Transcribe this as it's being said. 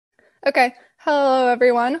Okay, hello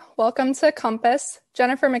everyone. Welcome to Compass.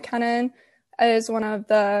 Jennifer MacKinnon is one of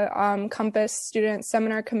the Compass Student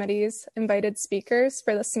Seminar Committee's invited speakers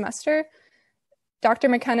for the semester. Dr.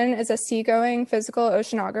 MacKinnon is a seagoing physical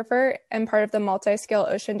oceanographer and part of the multi-scale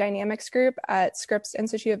ocean dynamics group at Scripps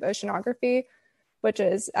Institute of Oceanography, which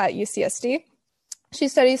is at UCSD. She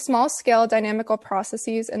studies small-scale dynamical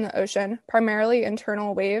processes in the ocean, primarily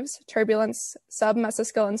internal waves, turbulence,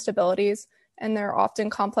 sub-mesoscale instabilities, and their often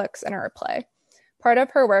complex interplay. Part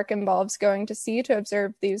of her work involves going to sea to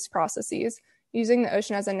observe these processes, using the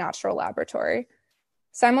ocean as a natural laboratory.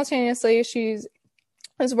 Simultaneously, she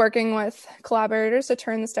is working with collaborators to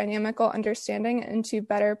turn this dynamical understanding into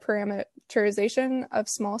better parameterization of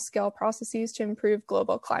small-scale processes to improve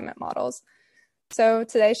global climate models. So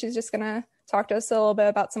today she's just going to talk to us a little bit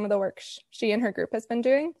about some of the work she and her group has been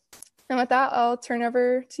doing. And with that, I'll turn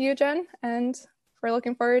over to you, Jen, and we're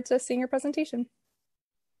looking forward to seeing your presentation.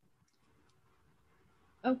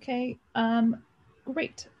 Okay,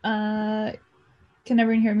 great. Can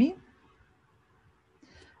everyone hear me?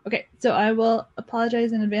 Okay, so I will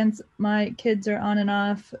apologize in advance. My kids are on and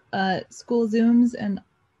off school Zooms, and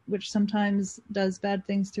which sometimes does bad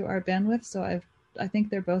things to our bandwidth. So I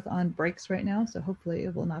think they're both on breaks right now, so hopefully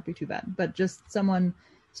it will not be too bad. But just someone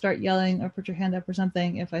start yelling or put your hand up or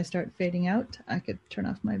something. If I start fading out, I could turn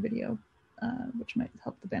off my video, which might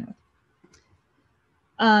help the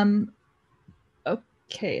bandwidth.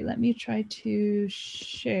 Okay, let me try to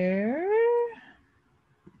share.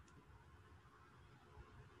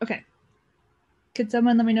 Okay. Could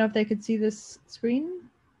someone let me know if they could see this screen?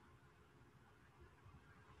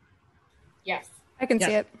 Yes. I can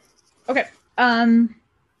see it. Okay.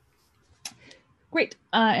 Great.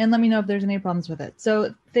 And let me know if there's any problems with it.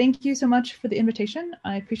 So thank you so much for the invitation.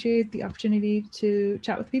 I appreciate the opportunity to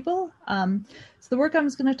chat with people. So the work I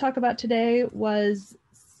was going to talk about today was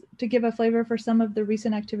to give a flavor for some of the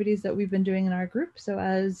recent activities that we've been doing in our group. So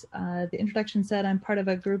as the introduction said, I'm part of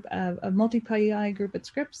a group of a multi-PI group at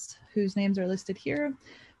Scripps, whose names are listed here,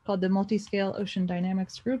 called the Multi-Scale Ocean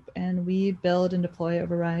Dynamics Group. And we build and deploy a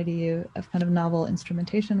variety of kind of novel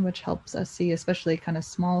instrumentation, which helps us see especially kind of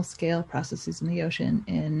small scale processes in the ocean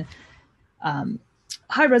in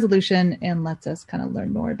high resolution and lets us kind of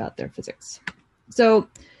learn more about their physics. So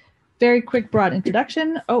very quick, broad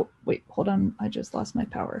introduction. Oh, wait, hold on. I just lost my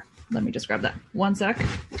power. Let me just grab that. One sec.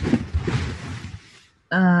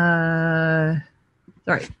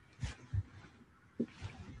 Sorry.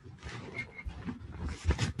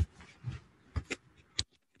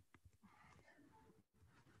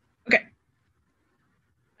 Okay.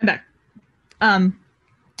 I'm back.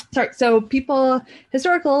 Sorry. So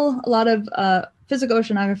a lot of physical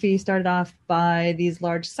oceanography started off by these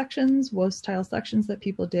large sections, WOS-style sections that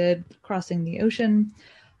people did crossing the ocean.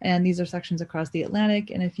 And these are sections across the Atlantic.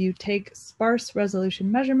 And if you take sparse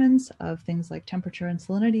resolution measurements of things like temperature and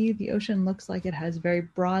salinity, the ocean looks like it has very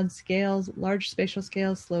broad scales, large spatial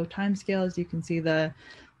scales, slow time scales. You can see the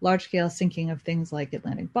large scale sinking of things like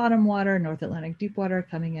Atlantic bottom water, North Atlantic deep water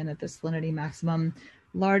coming in at the salinity maximum,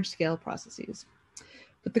 large scale processes.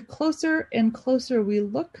 But the closer and closer we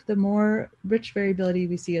look, the more rich variability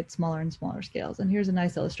we see at smaller and smaller scales. And here's a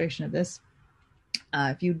nice illustration of this.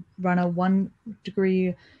 If you run a 1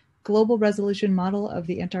 degree global resolution model of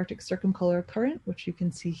the Antarctic circumpolar current, which you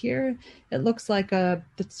can see here, it looks like the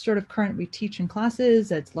sort of current we teach in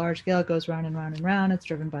classes. It's large scale, it goes round and round and round. It's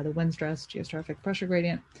driven by the wind stress, geostrophic pressure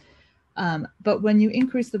gradient. But when you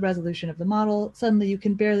increase the resolution of the model, suddenly you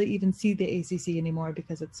can barely even see the ACC anymore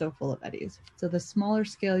because it's so full of eddies. So the smaller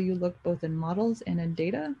scale you look both in models and in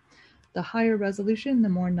data, the higher resolution, the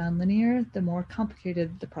more nonlinear, the more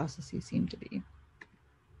complicated the processes seem to be.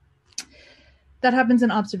 That happens in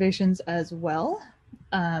observations as well.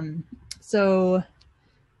 So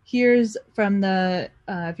here's from the,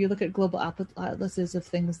 if you look at global atlases of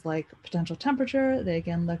things like potential temperature, they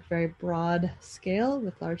again look very broad scale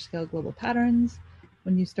with large scale global patterns.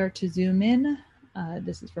 When you start to zoom in,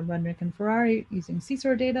 this is from Rundrick and Ferrari using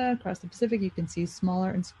seesaw data across the Pacific, you can see smaller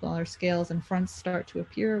and smaller scales and fronts start to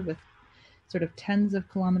appear with sort of tens of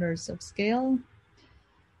kilometers of scale.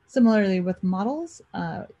 Similarly with models,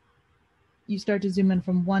 you start to zoom in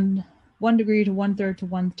from one degree to 1/3 to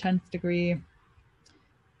 1/10 degree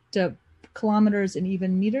to kilometers and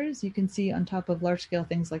even meters. You can see on top of large scale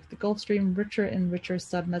things like the Gulf Stream, richer and richer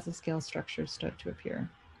sub-mesoscale structures start to appear.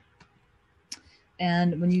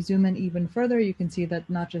 And when you zoom in even further, you can see that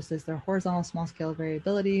not just is there horizontal small scale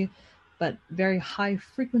variability, but very high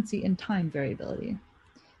frequency and time variability,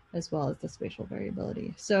 as well as the spatial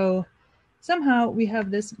variability. So somehow we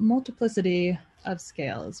have this multiplicity of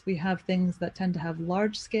scales. We have things that tend to have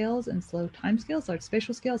large scales and slow time scales, large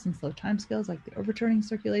spatial scales and slow time scales, like the overturning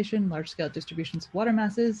circulation, large scale distributions of water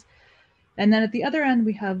masses. And then at the other end,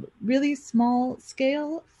 we have really small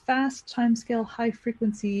scale, fast time scale, high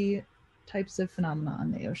frequency types of phenomena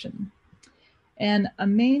on the ocean. And a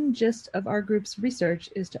main gist of our group's research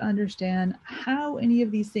is to understand how any of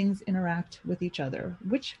these things interact with each other,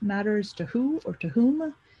 which matters to who or to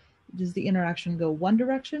whom. Does the interaction go one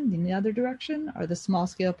direction, the other direction? Are the small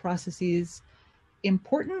scale processes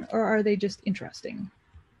important, or are they just interesting?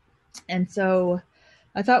 And so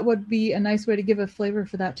I thought would be a nice way to give a flavor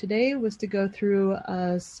for that today was to go through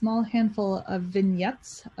a small handful of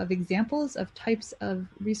vignettes of examples of types of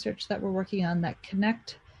research that we're working on that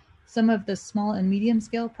connect some of the small and medium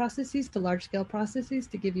scale processes to large scale processes,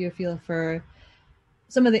 to give you a feel for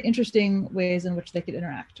some of the interesting ways in which they could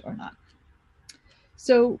interact or not.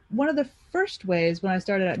 So one of the first ways when I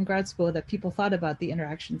started out in grad school that people thought about the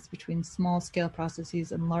interactions between small scale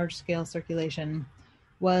processes and large scale circulation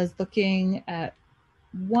was looking at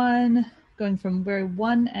going from very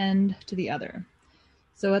one end to the other.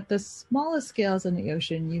 So at the smallest scales in the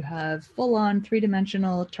ocean, you have full-on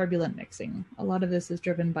three-dimensional turbulent mixing. A lot of this is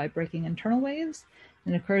driven by breaking internal waves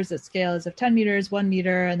and occurs at scales of 10 meters, 1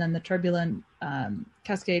 meter, and then the turbulent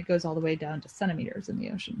cascade goes all the way down to centimeters in the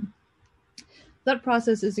ocean. That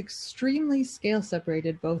process is extremely scale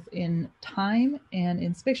separated both in time and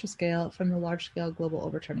in spatial scale from the large scale global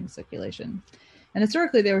overturning circulation. And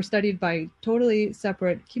historically, they were studied by totally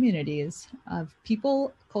separate communities of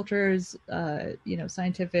people, cultures,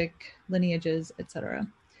 scientific lineages, etc.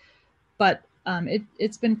 But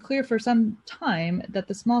it's been clear for some time that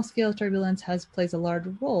the small scale turbulence plays a large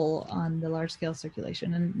role on the large scale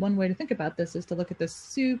circulation. And one way to think about this is to look at this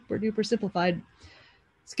super duper simplified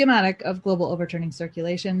schematic of global overturning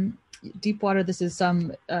circulation. Deep water, this is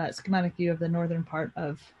some schematic view of the northern part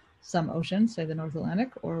of some ocean, say the North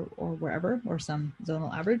Atlantic or wherever, or some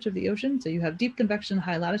zonal average of the ocean. So you have deep convection,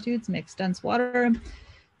 high latitudes, makes dense water.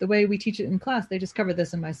 The way we teach it in class, they just covered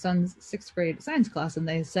this in my son's 6th grade science class, and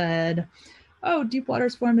they said, oh, deep water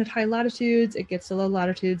is formed at high latitudes, it gets to low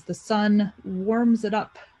latitudes, the sun warms it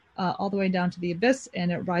up all the way down to the abyss,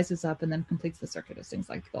 and it rises up and then completes the circuit as things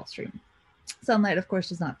like the Gulf Stream. Sunlight, of course,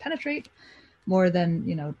 does not penetrate more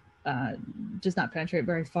than, does not penetrate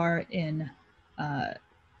very far in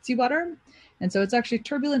seawater. And so it's actually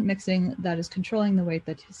turbulent mixing that is controlling the way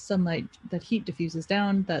that sunlight, that heat diffuses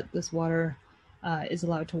down, that this water is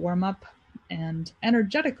allowed to warm up. And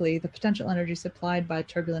energetically, the potential energy supplied by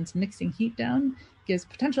turbulence mixing heat down gives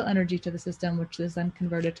potential energy to the system, which is then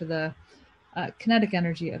converted to the kinetic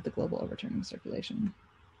energy of the global overturning circulation.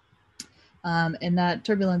 And that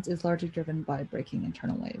turbulence is largely driven by breaking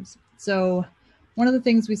internal waves. So one of the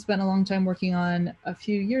things we spent a long time working on a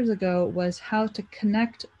few years ago was how to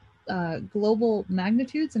connect global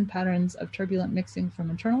magnitudes and patterns of turbulent mixing from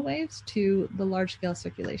internal waves to the large scale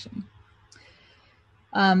circulation.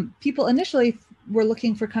 People initially were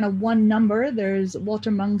looking for kind of one number. There's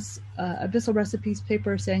Walter Monk's Abyssal Recipes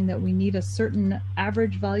paper saying that we need a certain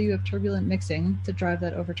average value of turbulent mixing to drive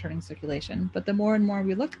that overturning circulation. But the more and more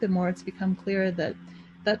we look, the more it's become clear that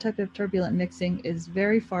that type of turbulent mixing is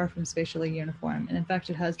very far from spatially uniform. And in fact,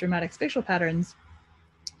 it has dramatic spatial patterns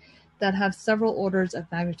that have several orders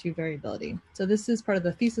of magnitude variability. So this is part of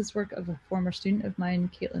the thesis work of a former student of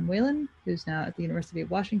mine, Caitlin Whalen, who's now at the University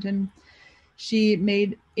of Washington. She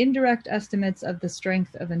made indirect estimates of the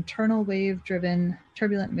strength of internal wave-driven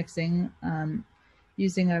turbulent mixing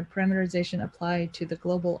using a parameterization applied to the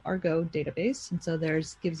global Argo database. And so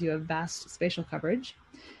gives you a vast spatial coverage.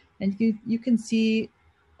 And you can see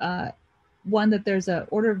one, that there's an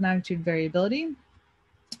order of magnitude variability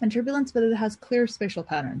in turbulence, but it has clear spatial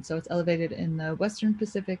patterns. So it's elevated in the Western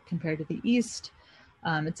Pacific compared to the East.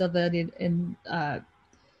 It's elevated in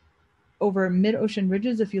over mid-ocean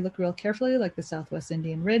ridges, if you look real carefully, like the Southwest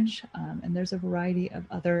Indian Ridge. And there's a variety of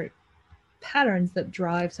other patterns that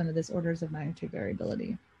drive some of this orders of magnitude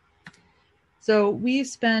variability. So we've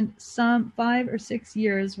spent some 5 or 6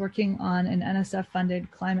 years working on an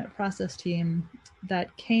NSF-funded climate process team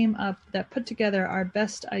that put together our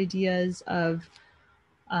best ideas of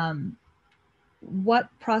what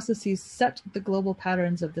processes set the global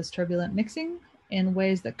patterns of this turbulent mixing in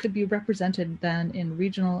ways that could be represented then in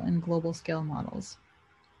regional and global scale models.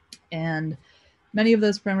 And many of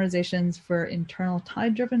those parameterizations for internal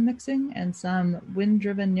tide-driven mixing and some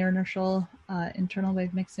wind-driven near-inertial internal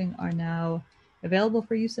wave mixing are now available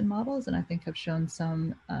for use in models, and I think have shown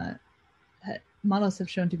models have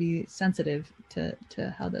shown to be sensitive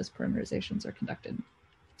to how those parameterizations are conducted.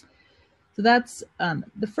 So So that's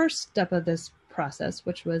the first step of this process,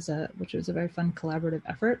 which was a very fun collaborative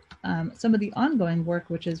effort. Some of the ongoing work,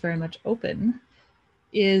 which is very much open,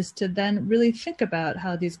 is to then really think about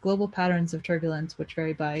how these global patterns of turbulence, which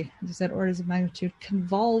vary by, as I said, orders of magnitude,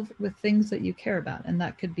 convolve with things that you care about. And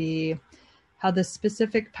that could be how the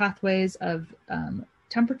specific pathways of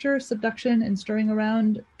temperature, subduction, and stirring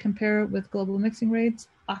around compare with global mixing rates,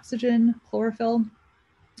 oxygen, chlorophyll.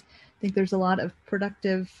 I think there's a lot of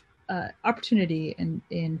productive opportunity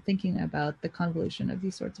in thinking about the convolution of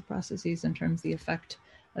these sorts of processes in terms of the effect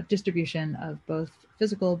of distribution of both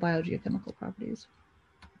physical biogeochemical properties.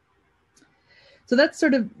 So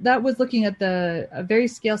that was looking at a very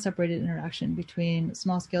scale separated interaction between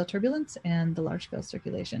small scale turbulence and the large scale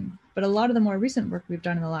circulation. But a lot of the more recent work we've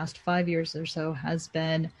done in the last 5 years or so has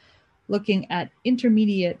been looking at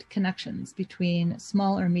intermediate connections between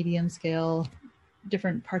small or medium scale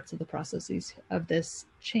different parts of the processes of this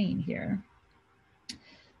chain here.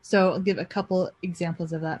 So I'll give a couple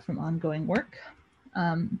examples of that from ongoing work.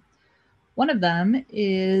 One of them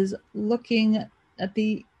is looking at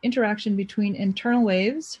the interaction between internal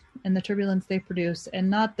waves and the turbulence they produce, and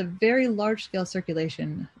not the very large scale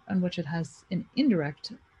circulation on which it has an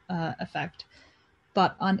indirect effect,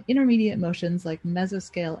 but on intermediate motions like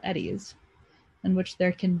mesoscale eddies, in which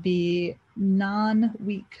there can be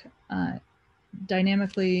non-weak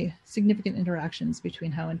dynamically significant interactions between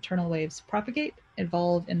how internal waves propagate,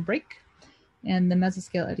 evolve, and break, and the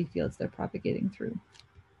mesoscale eddy fields they're propagating through.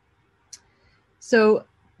 So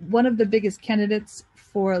one of the biggest candidates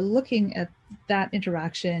for looking at that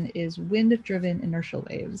interaction is wind-driven inertial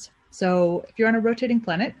waves. So if you're on a rotating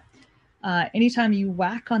planet, anytime you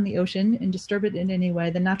whack on the ocean and disturb it in any way,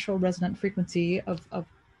 the natural resonant frequency of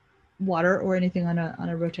water or anything on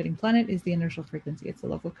a rotating planet is the inertial frequency. It's the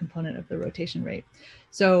local component of the rotation rate.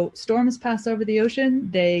 So storms pass over the ocean,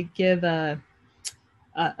 they give a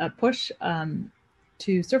push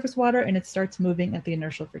to surface water, and it starts moving at the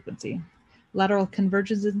inertial frequency. Lateral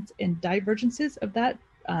convergences and divergences of that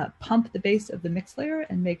pump the base of the mixed layer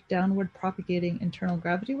and make downward propagating internal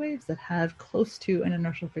gravity waves that have close to an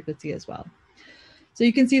inertial frequency as well. So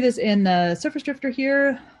you can see this in the surface drifter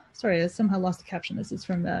here. Sorry, I somehow lost the caption. This is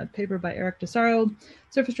from a paper by Eric DeSaro.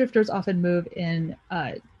 Surface drifters often move in,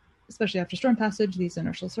 especially after storm passage, these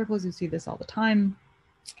inertial circles. You see this all the time.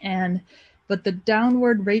 But the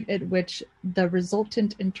downward rate at which the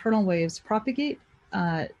resultant internal waves propagate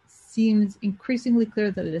seems increasingly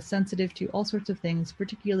clear that it is sensitive to all sorts of things,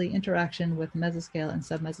 particularly interaction with mesoscale and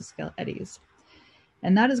submesoscale eddies.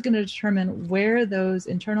 And that is going to determine where those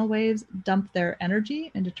internal waves dump their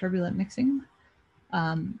energy into turbulent mixing,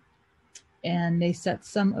 and may set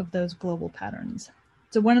some of those global patterns.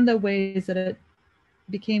 So one of the ways that it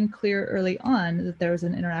became clear early on that there was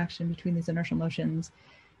an interaction between these inertial motions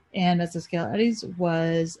and mesoscale eddies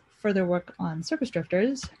was further work on surface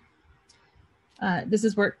drifters. This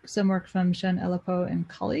is some work from Shen Elapo and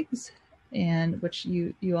colleagues, and which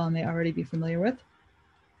you all may already be familiar with.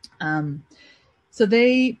 So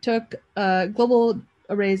they took global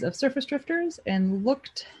arrays of surface drifters and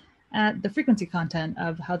looked at the frequency content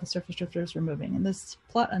of how the surface drifters were moving. And this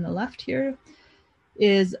plot on the left here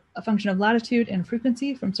is a function of latitude and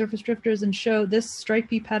frequency from surface drifters, and show this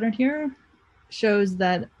stripy pattern here shows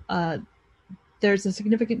that there's a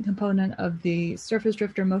significant component of the surface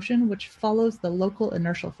drifter motion which follows the local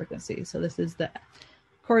inertial frequency. So this is the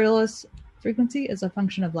Coriolis frequency as a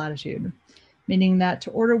function of latitude, meaning that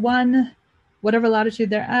to order one, whatever latitude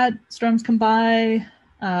they're at, storms come by,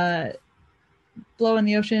 blow in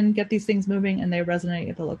the ocean, get these things moving, and they resonate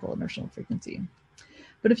at the local inertial frequency.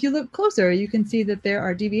 But if you look closer, you can see that there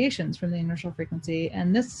are deviations from the inertial frequency.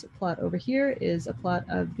 And this plot over here is a plot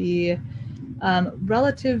of the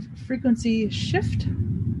relative frequency shift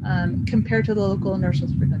compared to the local inertial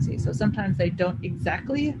frequency. So sometimes they don't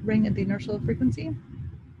exactly ring at the inertial frequency.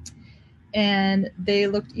 And they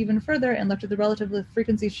looked even further and looked at the relative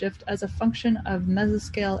frequency shift as a function of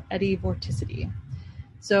mesoscale eddy vorticity.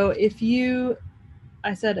 So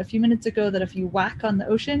I said a few minutes ago that if you whack on the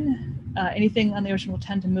ocean, anything on the ocean will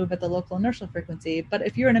tend to move at the local inertial frequency. But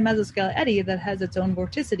if you're in a mesoscale eddy that has its own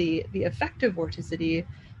vorticity, the effective vorticity,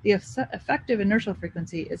 the effective inertial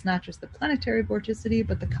frequency is not just the planetary vorticity,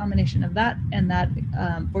 but the combination of that and that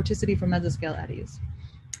vorticity from mesoscale eddies.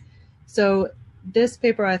 So this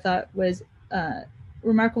paper I thought was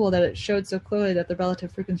remarkable that it showed so clearly that the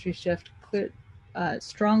relative frequency shift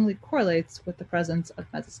strongly correlates with the presence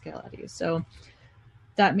of mesoscale eddies. So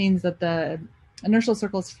that means that the inertial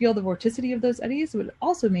circles feel the vorticity of those eddies, but it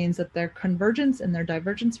also means that their convergence and their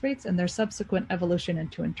divergence rates and their subsequent evolution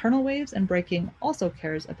into internal waves and breaking also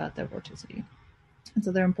cares about their vorticity. And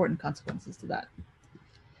so there are important consequences to that.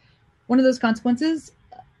 One of those consequences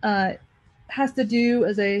has to do,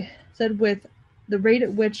 as I said, with the rate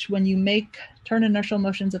at which when you make turn inertial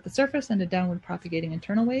motions at the surface and a downward propagating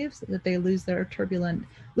internal waves, that they lose that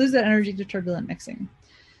energy to turbulent mixing.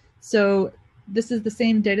 So this is the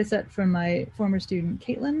same data set from my former student,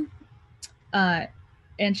 Caitlin.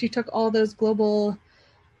 And she took all those global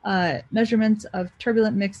measurements of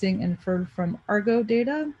turbulent mixing inferred from Argo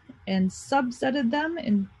data and subsetted them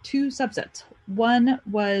in two subsets. One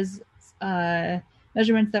was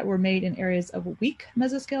measurements that were made in areas of weak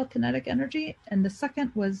mesoscale kinetic energy, and the second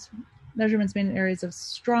was measurements made in areas of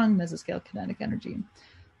strong mesoscale kinetic energy.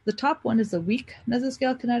 The top one is the weak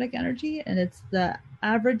mesoscale kinetic energy, and it's the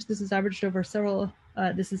average. This is averaged over several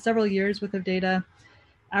years worth of data,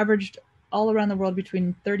 averaged all around the world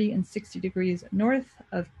between 30 and 60 degrees north.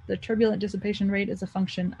 Of the turbulent dissipation rate is a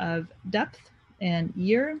function of depth and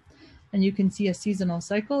year, and you can see a seasonal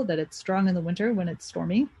cycle that it's strong in the winter when it's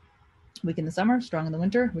stormy, weak in the summer, strong in the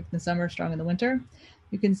winter, weak in the summer, strong in the winter.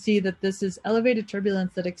 You can see that this is elevated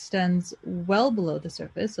turbulence that extends well below the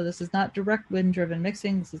surface. So this is not direct wind-driven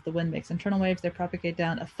mixing. This is the wind makes internal waves. They propagate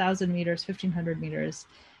down 1,000 meters, 1,500 meters,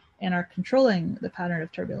 and are controlling the pattern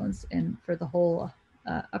of turbulence for the whole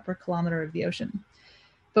upper kilometer of the ocean.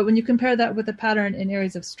 But when you compare that with the pattern in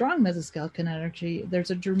areas of strong mesoscale kinetic energy,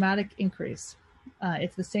 there's a dramatic increase.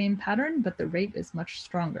 It's the same pattern, but the rate is much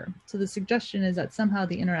stronger. So the suggestion is that somehow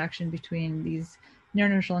the interaction between these near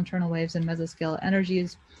inertial internal waves and mesoscale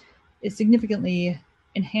energies is significantly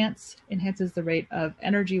enhances the rate of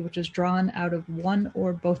energy which is drawn out of one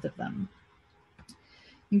or both of them. You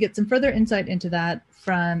can get some further insight into that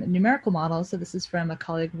from numerical models. So this is from a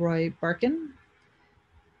colleague, Roy Barkin,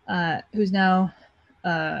 who's now,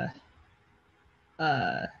 I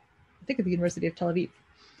think at the University of Tel Aviv.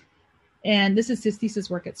 And this is his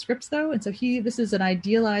thesis work at Scripps, though. And so this is an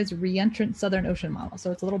idealized reentrant Southern Ocean model.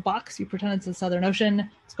 So it's a little box. You pretend it's the Southern Ocean.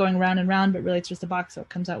 It's going round and round, but really it's just a box. So it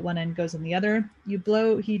comes out one end, goes in the other.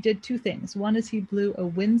 He did two things. One is he blew a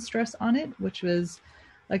wind stress on it, which was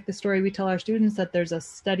like the story we tell our students, that there's a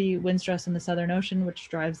steady wind stress in the Southern Ocean, which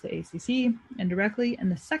drives the ACC indirectly.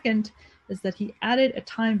 And the second is that he added a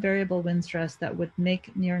time variable wind stress that would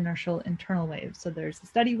make near inertial internal waves. So there's the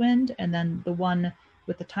steady wind, and then the one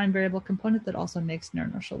with the time variable component that also makes near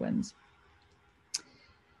inertial winds.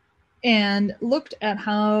 And looked at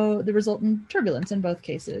how the resultant turbulence in both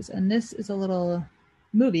cases. And this is a little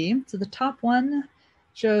movie. So the top one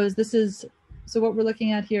shows so what we're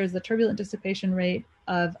looking at here is the turbulent dissipation rate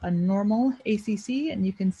of a normal ACC. And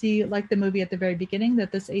you can see, like the movie at the very beginning,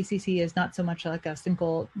 that this ACC is not so much like a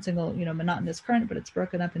single monotonous current, but it's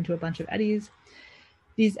broken up into a bunch of eddies.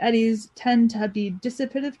 These eddies tend to be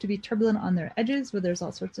dissipative, to be turbulent on their edges, where there's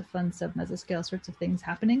all sorts of fun sub-mesoscale sorts of things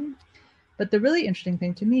happening. But the really interesting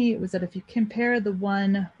thing to me was that if you compare the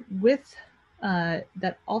one with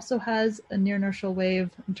that also has a near inertial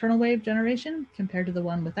internal wave generation compared to the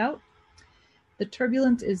one without, the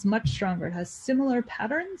turbulence is much stronger. It has similar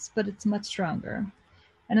patterns, but it's much stronger.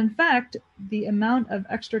 And in fact, the amount of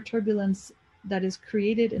extra turbulence that is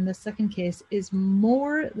created in the second case is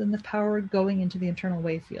more than the power going into the internal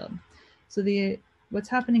wave field. So what's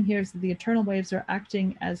happening here is that the internal waves are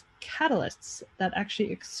acting as catalysts that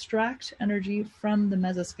actually extract energy from the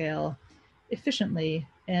mesoscale efficiently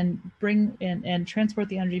and bring in and transport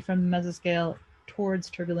the energy from the mesoscale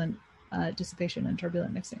towards turbulent dissipation and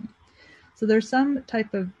turbulent mixing. So there's some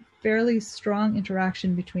type of fairly strong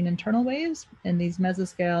interaction between internal waves and these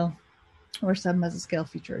mesoscale or sub-mesoscale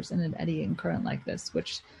features in an eddying current like this,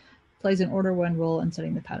 which plays an order one role in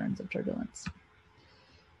studying the patterns of turbulence.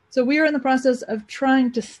 So we are in the process of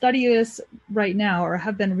trying to study this right now, or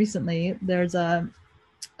have been recently. There's a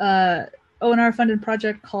ONR-funded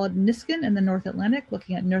project called NISKIN in the North Atlantic,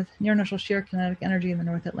 looking at near inertial shear kinetic energy in the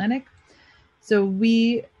North Atlantic. So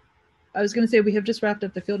I was going to say we have just wrapped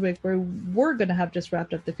up the fieldwork. We're going to have just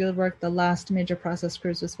wrapped up the fieldwork. The last major process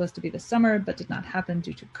cruise was supposed to be this summer, but did not happen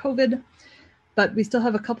due to COVID. But we still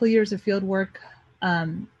have a couple of years of fieldwork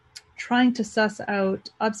trying to suss out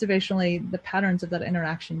observationally the patterns of that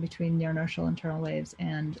interaction between near inertial internal waves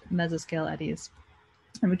and mesoscale eddies.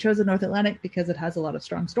 And we chose the North Atlantic because it has a lot of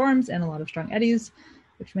strong storms and a lot of strong eddies,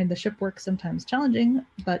 which made the ship work sometimes challenging,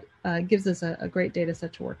 but gives us a great data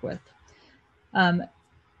set to work with.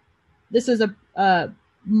 This is a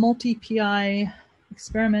multi-PI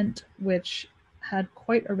experiment, which had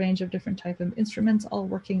quite a range of different types of instruments all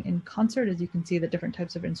working in concert. As you can see, the different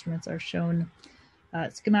types of instruments are shown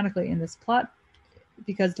schematically in this plot,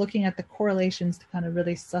 because looking at the correlations to kind of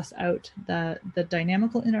really suss out the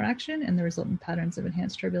dynamical interaction and the resultant patterns of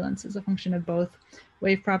enhanced turbulence is a function of both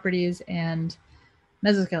wave properties and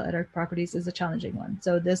mesoscale eddy properties is a challenging one.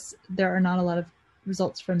 So there are not a lot of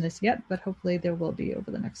results from this yet, but hopefully there will be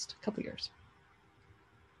over the next couple years.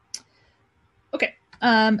 Okay,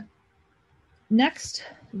 next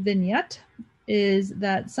vignette is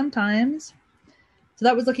that sometimes, so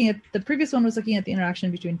that was looking at, the previous one was looking at the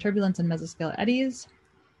interaction between turbulence and mesoscale eddies.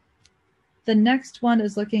 The next one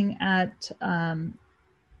is looking at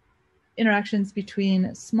interactions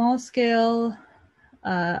between small scale,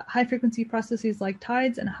 high frequency processes like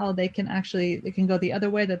tides, and how they can go the other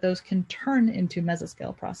way, that those can turn into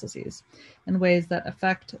mesoscale processes in ways that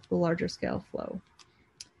affect the larger scale flow.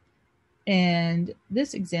 And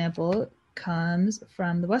this example comes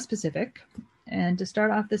from the West Pacific. And to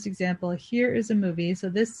start off this example, here is a movie. So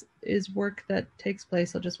this is work that takes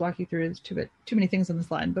place, I'll just walk you through, there's too many things on the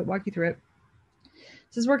slide, but walk you through it.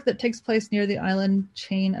 This is work that takes place near the island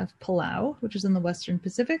chain of Palau, which is in the Western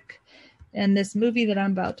Pacific. And this movie that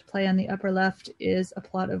I'm about to play on the upper left is a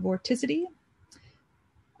plot of vorticity.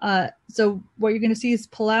 So what you're going to see is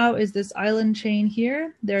Palau is this island chain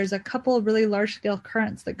here. There's a couple of really large scale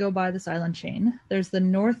currents that go by this island chain. There's the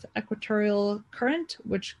north equatorial current,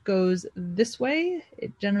 which goes this way.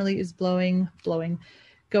 It generally is going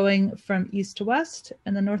from east to west.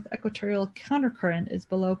 And the north equatorial countercurrent is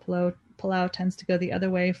below Palau. Palau tends to go the other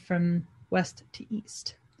way from west to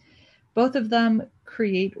east. Both of them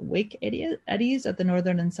create wake eddies at the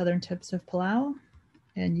northern and southern tips of Palau.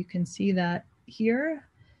 And you can see that here.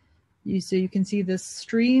 So you can see this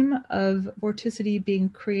stream of vorticity being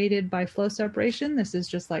created by flow separation. This is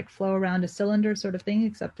just like flow around a cylinder sort of thing,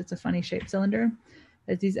 except it's a funny shaped cylinder,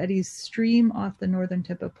 as these eddies stream off the northern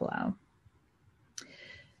tip of Palau.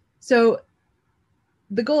 So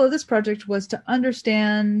the goal of this project was to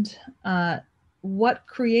understand what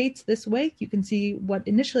creates this wake. You can see what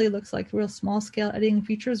initially looks like real small scale eddying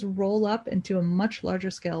features roll up into a much larger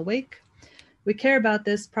scale wake. We care about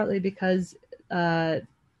this partly because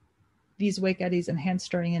these wake eddies enhance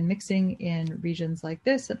stirring and mixing in regions like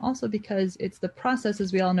this, and also because it's the process,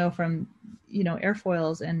 as we all know from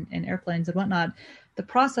airfoils and airplanes and whatnot, the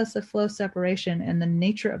process of flow separation and the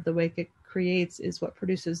nature of the wake it creates is what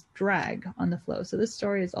produces drag on the flow. So this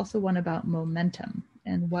story is also one about momentum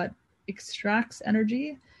and what extracts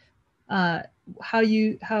energy, what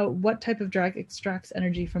type of drag extracts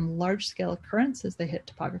energy from large scale currents as they hit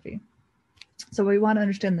topography. So we want to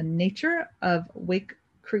understand the nature of wake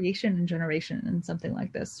creation and generation in something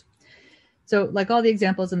like this. So like all the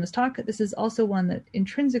examples in this talk, this is also one that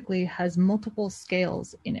intrinsically has multiple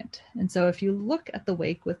scales in it. And so if you look at the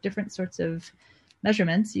wake with different sorts of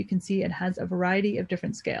measurements, you can see it has a variety of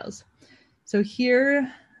different scales. So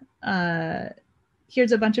here,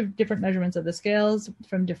 here's a bunch of different measurements of the scales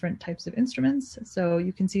from different types of instruments. So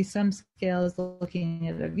you can see some scales looking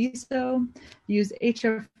at a VSO. Use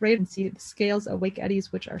HF rate and see the scales of wake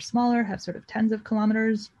eddies, which are smaller, have sort of tens of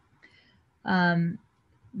kilometers.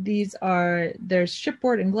 There's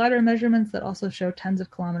shipboard and glider measurements that also show tens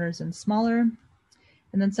of kilometers and smaller.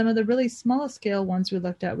 And then some of the really small scale ones we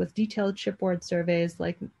looked at with detailed shipboard surveys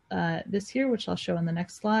like this here, which I'll show on the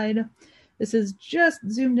next slide. This is just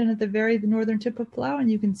zoomed in at the very northern tip of Palau, and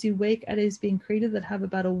you can see wake eddies being created that have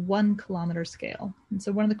about a 1 kilometer scale. And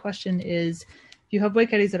so one of the questions is, if you have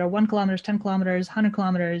wake eddies that are 1 kilometer, 10 kilometers, 100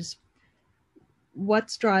 kilometers,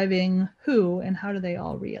 what's driving who and how do they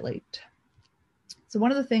all relate? So one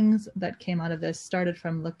of the things that came out of this started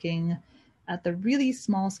from looking at the really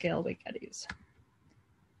small scale wake eddies.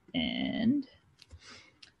 And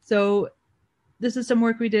so this is some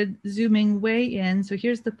work we did zooming way in. So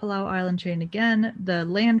here's the Palau Island chain again. The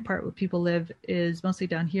land part where people live is mostly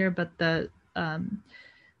down here, but the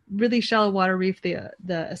really shallow water reef, the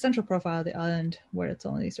essential profile of the island, where it's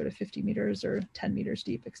only sort of 50 meters or 10 meters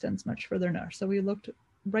deep, extends much further north. So we looked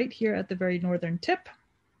right here at the very northern tip.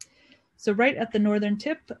 So right at the northern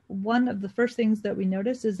tip, one of the first things that we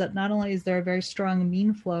notice is that not only is there a very strong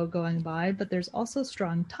mean flow going by, but there's also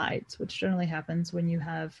strong tides, which generally happens when you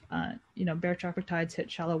have, barotropic tides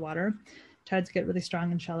hit shallow water. Tides get really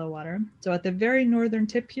strong in shallow water. So at the very northern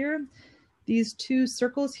tip here, these two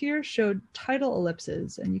circles here showed tidal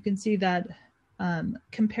ellipses. And you can see that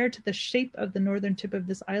compared to the shape of the northern tip of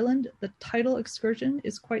this island, the tidal excursion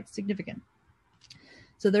is quite significant.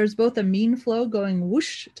 So there's both a mean flow going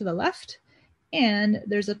whoosh to the left, and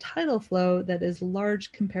there's a tidal flow that is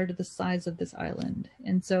large compared to the size of this island.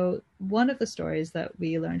 And so one of the stories that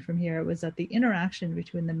we learned from here was that the interaction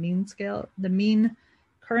between the mean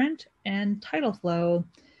current and tidal flow,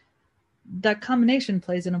 that combination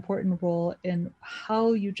plays an important role in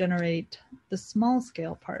how you generate the small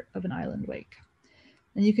scale part of an island wake.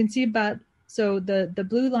 And you can see about So the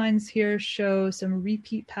blue lines here show some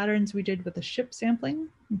repeat patterns we did with the ship sampling.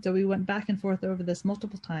 And so we went back and forth over this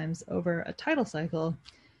multiple times over a tidal cycle.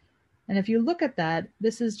 And if you look at that,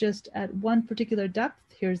 this is just at one particular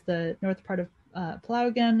depth. Here's the north part of Palau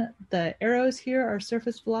again. The arrows here are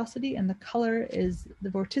surface velocity, and the color is the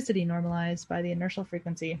vorticity normalized by the inertial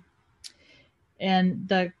frequency. And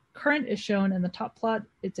the current is shown in the top plot.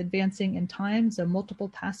 It's advancing in time, so multiple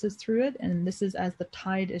passes through it, and this is as the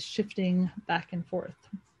tide is shifting back and forth.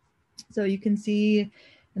 So you can see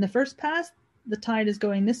in the first pass, the tide is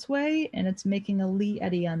going this way, and it's making a lee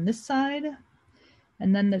eddy on this side.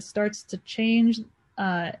 And then it starts to change,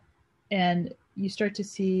 and you start to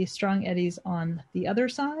see strong eddies on the other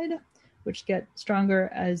side, which get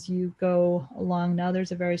stronger as you go along. Now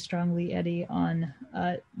there's a very strong lee eddy on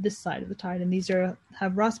this side of the tide, and these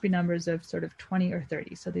have Rossby numbers of sort of 20 or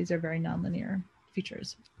 30, so these are very nonlinear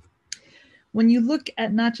features. When you look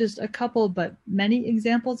at not just a couple, but many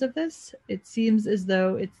examples of this, it seems as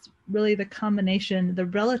though it's really the combination, the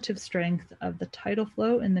relative strength of the tidal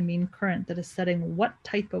flow and the mean current that is setting what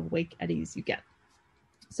type of wake eddies you get.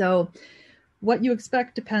 So what you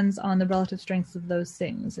expect depends on the relative strengths of those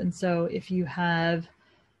things. And so if you have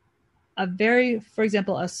for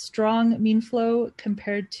example, a strong mean flow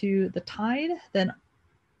compared to the tide, then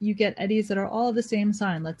you get eddies that are all the same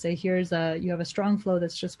sign. Let's say you have a strong flow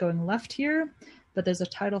that's just going left here, but there's a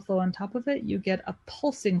tidal flow on top of it. You get a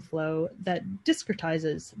pulsing flow that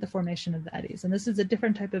discretizes the formation of the eddies. And this is a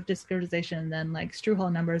different type of discretization than like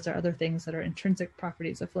Struhal numbers or other things that are intrinsic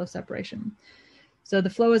properties of flow separation. So the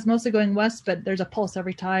flow is mostly going west, but there's a pulse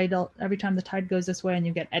every time the tide goes this way, and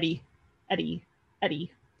you get eddy, eddy,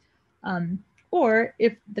 eddy. Or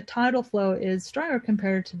if the tidal flow is stronger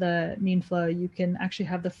compared to the mean flow, you can actually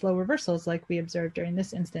have the flow reversals like we observed during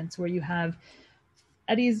this instance, where you have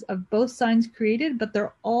eddies of both signs created, but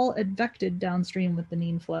they're all advected downstream with the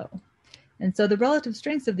mean flow. And so the relative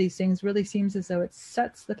strengths of these things really seems as though it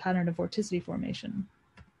sets the pattern of vorticity formation.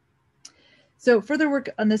 So further work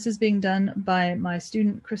on this is being done by my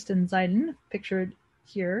student, Kristen Zeiden, pictured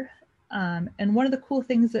here. And one of the cool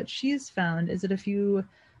things that she's found is that if you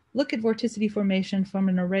look at vorticity formation from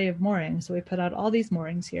an array of moorings, so we put out all these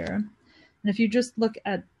moorings here, and if you just look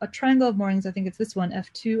at a triangle of moorings, I think it's this one,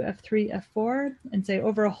 F2, F3, F4, and say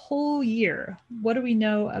over a whole year, what do we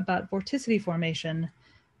know about vorticity formation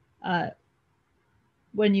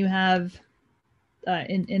when you have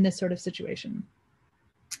in this sort of situation?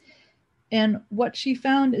 And what she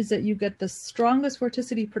found is that you get the strongest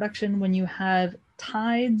vorticity production when you have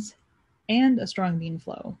tides and a strong mean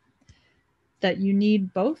flow, that you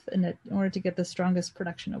need both in order to get the strongest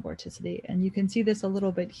production of vorticity. And you can see this a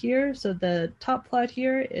little bit here. So the top plot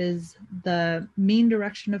here is the mean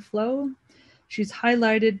direction of flow. She's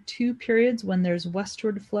highlighted 2 periods when there's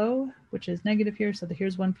westward flow, which is negative here. So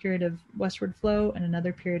here's one period of westward flow and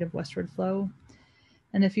another period of westward flow.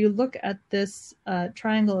 And if you look at this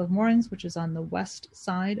triangle of moorings, which is on the west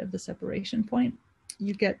side of the separation point,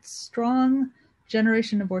 you get strong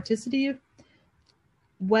generation of vorticity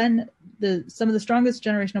when some of the strongest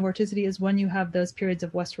generation of vorticity is when you have those periods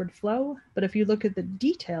of westward flow. But if you look at the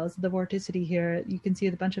details of the vorticity here, you can see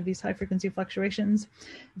a bunch of these high frequency fluctuations.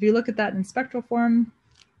 If you look at that in spectral form,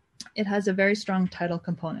 it has a very strong tidal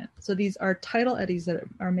component. So these are tidal eddies that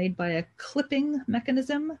are made by a clipping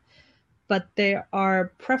mechanism, but they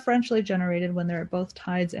are preferentially generated when there are both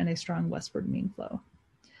tides and a strong westward mean flow.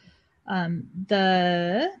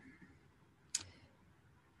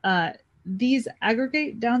 These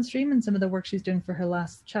aggregate downstream, and some of the work she's doing for her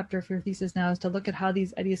last chapter of her thesis now is to look at how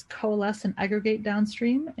these eddies coalesce and aggregate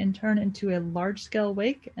downstream and turn into a large-scale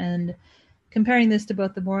wake. And comparing this to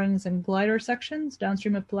both the moorings and glider sections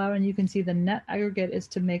downstream of Palau, and you can see the net aggregate is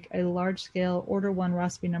to make a large-scale order 1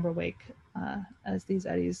 Rossby number wake as these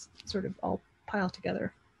eddies sort of all pile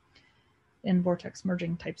together in vortex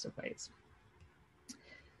merging types of ways.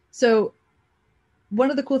 So one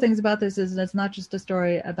of the cool things about this is that it's not just a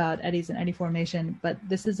story about eddies and eddy formation, but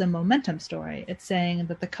this is a momentum story. It's saying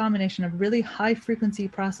that the combination of really high frequency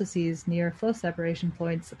processes near flow separation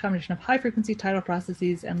points, the combination of high frequency tidal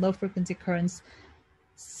processes and low frequency currents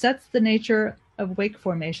sets the nature of wake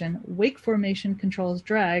formation. Wake formation controls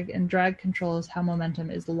drag, and drag controls how momentum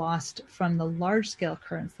is lost from the large scale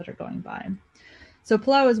currents that are going by. So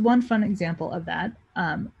Palau is one fun example of that,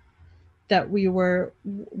 where we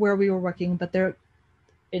were working, but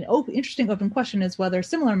an interesting open question is whether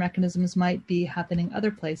similar mechanisms might be happening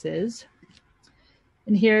other places.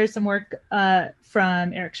 And here's some work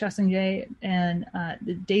from Eric Chassangé and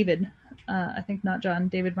David, I think not John,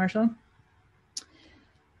 David Marshall,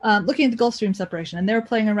 looking at the Gulf Stream separation. And they're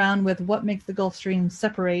playing around with what makes the Gulf Stream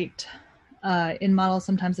separate in models,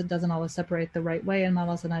 sometimes it doesn't always separate the right way in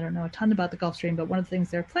models, and I don't know a ton about the Gulf Stream, but one of the things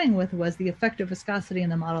they're playing with was the effective viscosity in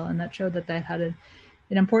the model, and that showed that that had an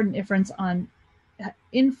important influence on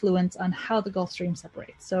how the Gulf Stream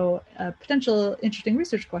separates. So a potential interesting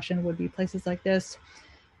research question would be places like this.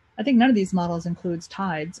 I think none of these models includes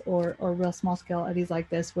tides or real small scale eddies like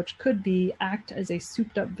this, which could act as a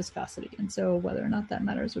souped up viscosity. And so whether or not that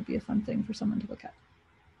matters would be a fun thing for someone to look at.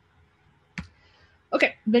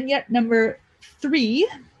 Okay, vignette number 3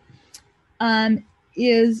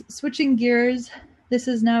 is switching gears. This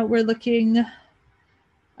is now, we're looking,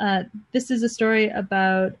 this is a story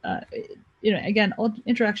about, again,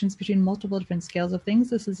 interactions between multiple different scales of things.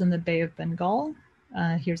 This is in the Bay of Bengal.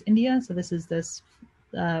 Here's India. So this is this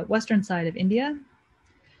western side of India.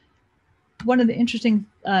 One of the interesting,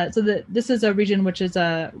 this is a region which is,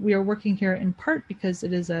 we are working here in part because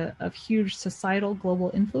it is of huge societal global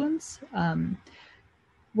influence.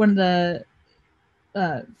 One of the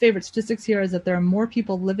favorite statistics here is that there are more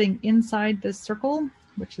people living inside this circle,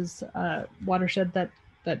 which is a watershed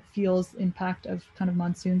that feels impact of kind of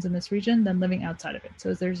monsoons in this region, than living outside of it.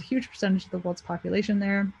 So there's a huge percentage of the world's population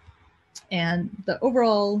there. And the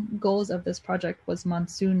overall goals of this project was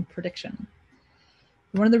monsoon prediction.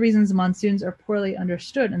 One of the reasons monsoons are poorly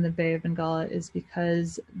understood in the Bay of Bengal is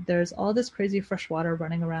because there's all this crazy fresh water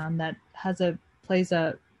running around that plays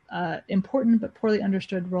a important but poorly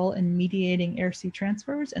understood role in mediating air-sea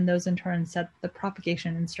transfers, and those in turn set the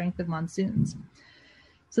propagation and strength of monsoons.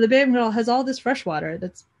 So the Bay of Bengal has all this fresh water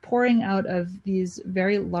that's pouring out of these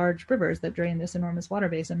very large rivers that drain this enormous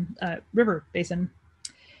river basin.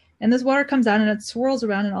 And this water comes out and it swirls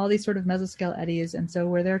around in all these sort of mesoscale eddies. And so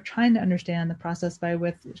where they're trying to understand the process by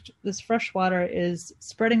which this fresh water is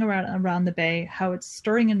spreading around the bay, how it's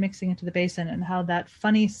stirring and mixing into the basin, and how that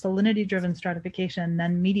funny salinity-driven stratification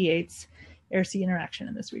then mediates air-sea interaction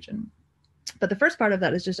in this region. But the first part of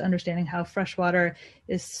that is just understanding how fresh water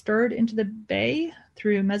is stirred into the bay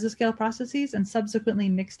through mesoscale processes and subsequently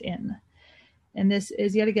mixed in. And this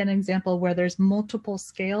is yet again an example where there's multiple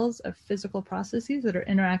scales of physical processes that are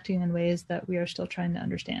interacting in ways that we are still trying to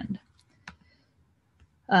understand.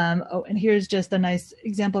 And here's just a nice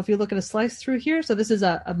example. If you look at a slice through here, so this is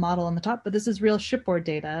a model on the top, but this is real shipboard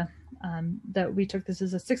data that we took. This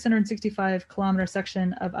is a 665 kilometer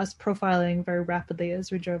section of us profiling very rapidly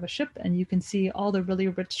as we drove a ship. And you can see all the really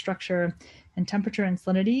rich structure and temperature and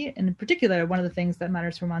salinity. And in particular, one of the things that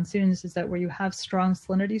matters for monsoons is that where you have strong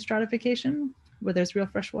salinity stratification, where there's real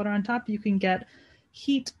fresh water on top, you can get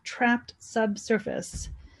heat trapped subsurface.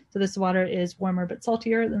 So this water is warmer but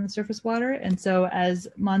saltier than the surface water. And so as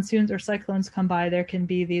monsoons or cyclones come by, there can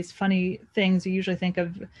be these funny things. You usually think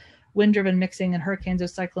of wind-driven mixing and hurricanes or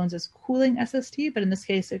cyclones as cooling SST, but in this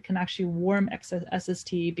case, it can actually warm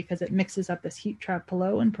SST because it mixes up this heat trap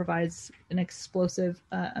below and provides an explosive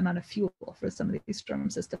amount of fuel for some of these storm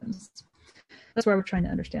systems. That's why we're trying to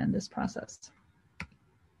understand this process.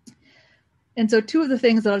 And so two of the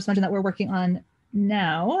things that I'll just mention that we're working on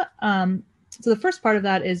now. So the first part of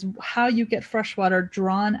that is how you get fresh water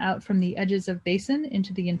drawn out from the edges of basin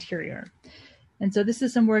into the interior. And so this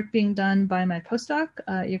is some work being done by my postdoc,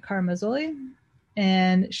 Yakar Mazzoli,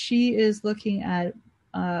 and she is looking at,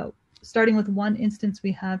 starting with one instance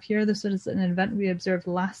we have here. This is an event we observed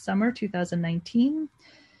last summer, 2019.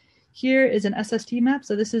 Here is an SST map.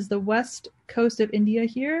 So this is the west coast of India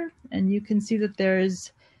here, and you can see that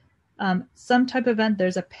there's some type of event.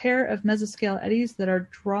 There's a pair of mesoscale eddies that are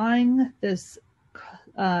drawing this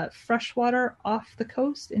fresh water off the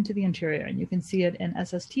coast into the interior. And you can see it in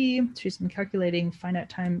SST. She's been calculating finite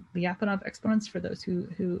time Lyapunov exponents for those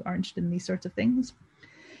who are interested in these sorts of things.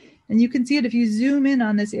 And you can see it if you zoom in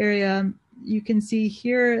on this area. You can see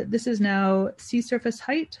here, this is now sea surface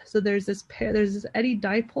height. So there's this eddy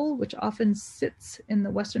dipole, which often sits in the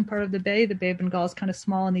western part of the bay. The Bay of Bengal is kind of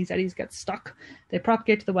small and these eddies get stuck. They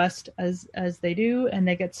propagate to the west as they do, and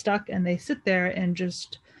they get stuck and they sit there and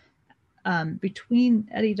just between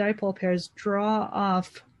eddy dipole pairs draw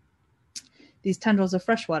off these tendrils of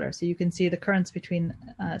fresh water. So you can see the currents between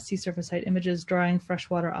sea surface height images drawing fresh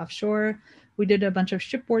water offshore. We did a bunch of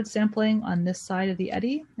shipboard sampling on this side of the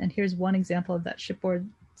eddy, and here's one example of that shipboard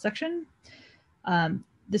section.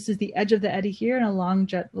 This is the edge of the eddy here, and along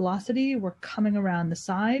jet velocity, we're coming around the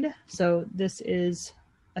side. So this is,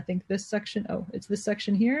 I think this section, it's this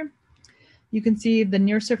section here. You can see the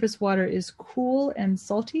near surface water is cool and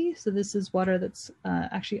salty. So this is water that's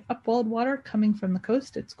actually upwelled water coming from the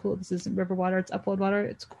coast. It's cool. This isn't river water, it's upwelled water.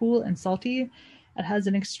 It's cool and salty. It has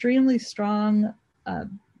an extremely strong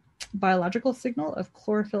biological signal of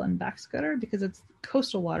chlorophyll and backscatter because it's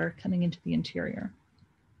coastal water coming into the interior.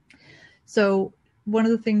 So one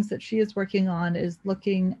of the things that she is working on is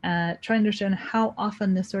looking at trying to understand how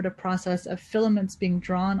often this sort of process of filaments being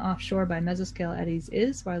drawn offshore by mesoscale eddies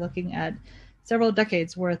is, by looking at several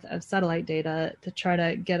decades worth of satellite data to try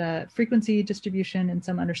to get a frequency distribution and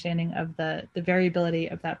some understanding of the variability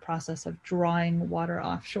of that process of drawing water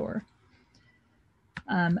offshore.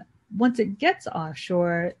 Once it gets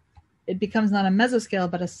offshore, it becomes not a mesoscale,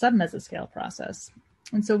 but a submesoscale process.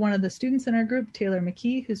 And so one of the students in our group, Taylor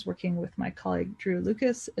McKee, who's working with my colleague Drew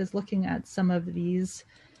Lucas, is looking at some of these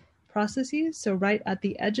processes. So right at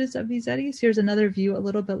the edges of these eddies, here's another view a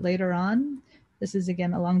little bit later on. This is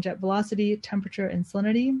again along jet velocity, temperature, and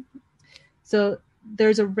salinity. So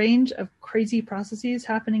there's a range of crazy processes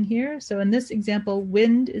happening here. So in this example,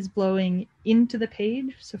 wind is blowing into the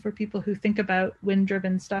page. So for people who think about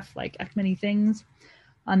wind-driven stuff like Ekman-y things,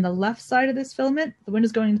 on the left side of this filament, the wind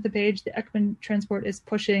is going into the page. The Ekman transport is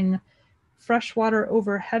pushing fresh water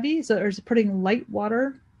over heavy. So there's putting light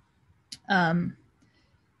water.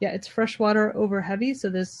 It's fresh water over heavy. So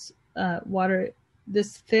this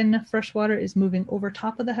this thin fresh water is moving over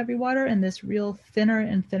top of the heavy water in this real thinner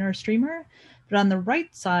and thinner streamer. But on the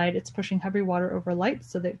right side, it's pushing heavy water over light,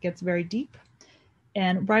 so that it gets very deep.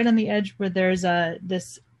 And right on the edge where there's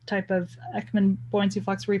this type of Ekman buoyancy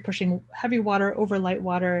flux where you're pushing heavy water over light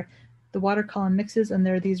water, the water column mixes, and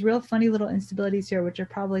there are these real funny little instabilities here, which are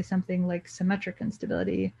probably something like symmetric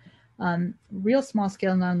instability, real small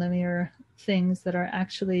scale nonlinear things that are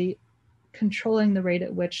actually controlling the rate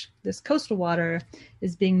at which this coastal water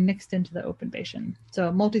is being mixed into the open basin. So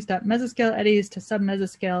multi-step mesoscale eddies to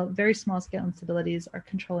sub-mesoscale, very small scale instabilities are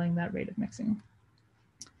controlling that rate of mixing.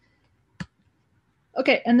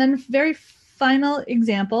 Okay, and then very final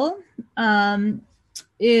example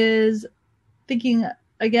is thinking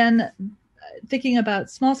about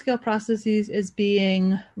small scale processes as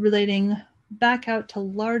relating back out to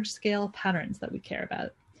large scale patterns that we care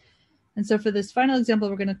about. And so for this final example,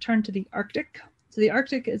 we're going to turn to the Arctic. So the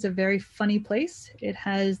Arctic is a very funny place. It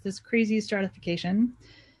has this crazy stratification.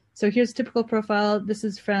 So here's a typical profile. This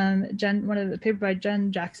is from one of the paper by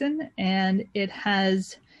Jen Jackson, and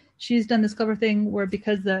she's done this clever thing where,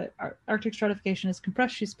 because the Arctic stratification is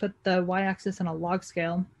compressed, she's put the y-axis on a log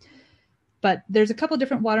scale. But there's a couple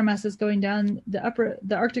different water masses going down. The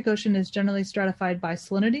Arctic Ocean is generally stratified by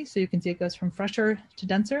salinity. So you can see it goes from fresher to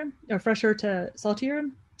denser, or fresher to saltier.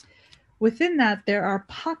 Within that, there are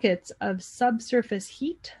pockets of subsurface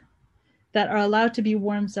heat that are allowed to be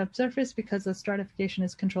warm subsurface because the stratification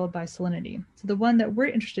is controlled by salinity. So the one that we're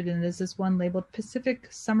interested in is this one labeled Pacific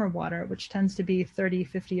summer water, which tends to be 30,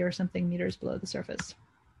 50 or something meters below the surface.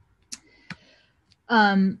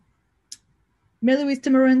 Mary-Louise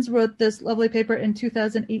Timmermans wrote this lovely paper in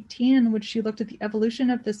 2018 in which she looked at the evolution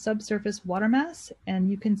of the subsurface water mass, and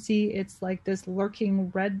you can see it's like this lurking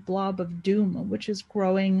red blob of doom, which is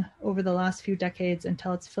growing over the last few decades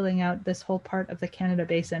until it's filling out this whole part of the Canada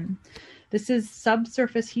Basin. This is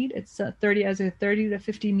subsurface heat. It's 30 to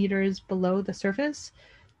 50 meters below the surface.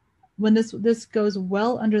 When this goes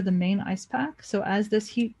well under the main ice pack, so as this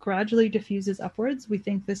heat gradually diffuses upwards, we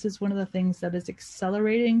think this is one of the things that is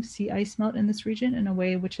accelerating sea ice melt in this region in a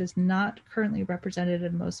way which is not currently represented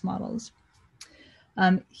in most models.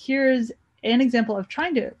 Here's an example of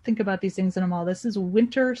trying to think about these things in a model. This is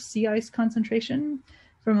winter sea ice concentration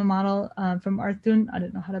from a model from Arthun.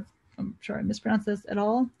 I'm sure I mispronounced this at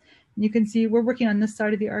all. You can see we're working on this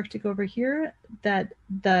side of the Arctic over here, that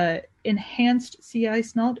the enhanced sea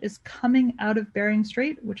ice melt is coming out of Bering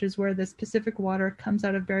Strait, which is where this Pacific water comes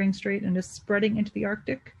out of Bering Strait and is spreading into the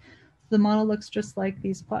Arctic. The model looks just like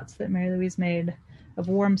these plots that Mary-Louise made of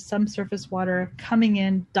warm subsurface water coming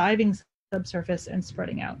in, diving subsurface, and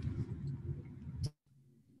spreading out.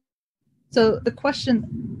 So the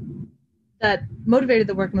question that motivated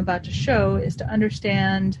the work I'm about to show is to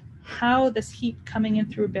understand how this heat coming in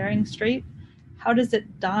through Bering Strait, how does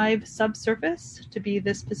it dive subsurface to be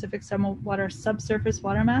this Pacific summer water subsurface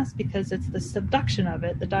water mass? Because it's the subduction of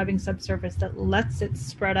it, the diving subsurface, that lets it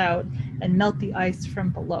spread out and melt the ice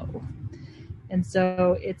from below. And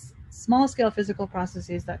so it's small scale physical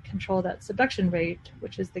processes that control that subduction rate,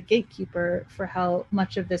 which is the gatekeeper for how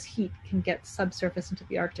much of this heat can get subsurface into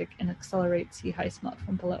the Arctic and accelerate sea ice melt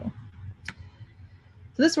from below.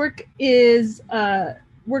 So this work is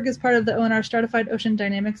part of the ONR Stratified Ocean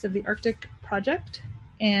Dynamics of the Arctic project.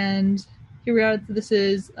 And here we are, this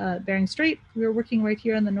is Bering Strait. We're working right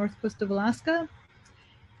here on the north coast of Alaska.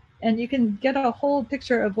 And you can get a whole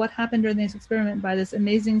picture of what happened during this experiment by this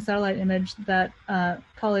amazing satellite image that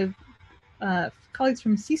colleagues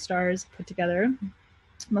from Seastars put together.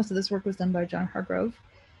 Most of this work was done by John Hargrove.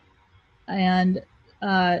 And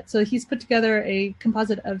So he's put together a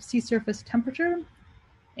composite of sea surface temperature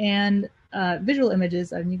and visual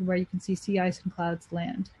images where you can see sea ice and clouds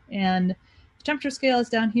land. And the temperature scale is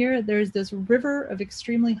down here. There's this river of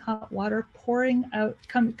extremely hot water pouring out,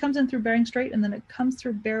 comes in through Bering Strait, and then it comes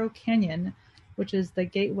through Barrow Canyon, which is the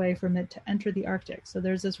gateway from it to enter the Arctic. So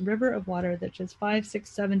there's this river of water that's just 5, 6,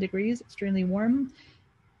 7 degrees, extremely warm.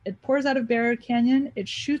 It pours out of Barrow Canyon, it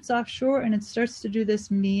shoots offshore, and it starts to do this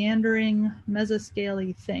meandering,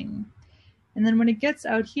 mesoscale-y thing. And then when it gets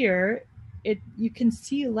out here, you can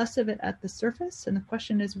see less of it at the surface, and the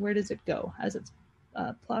question is, where does it go as it's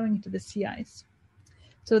plowing into the sea ice?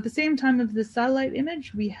 So at the same time of the satellite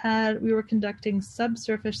image, we were conducting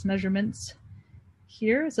subsurface measurements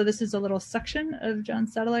here. So this is a little section of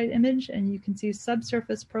John's satellite image, and you can see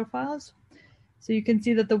subsurface profiles. So you can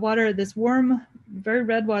see that the water, this warm, very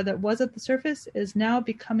red water that was at the surface, is now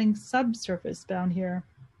becoming subsurface down here.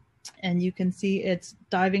 And you can see it's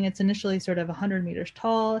diving. It's initially sort of 100 meters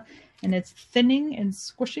tall, and it's thinning and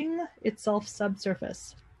squishing itself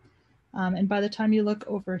subsurface. And by the time you look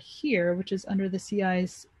over here, which is under the sea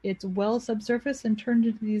ice, it's well subsurface and turned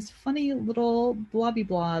into these funny little blobby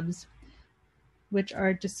blobs, which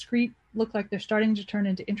are discrete, look like they're starting to turn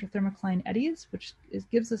into interthermocline eddies, which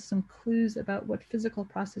gives us some clues about what physical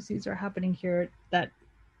processes are happening here that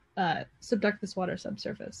subduct this water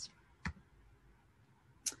subsurface.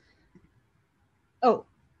 Oh,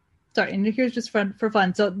 sorry, and here's just for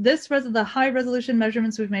fun. So the high resolution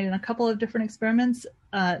measurements we've made in a couple of different experiments.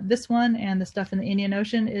 This one and the stuff in the Indian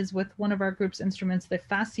Ocean is with one of our group's instruments, the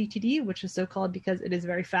fast CTD, which is so called because it is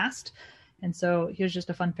very fast. And so here's just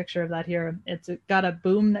a fun picture of that here. It's got a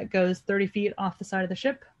boom that goes 30 feet off the side of the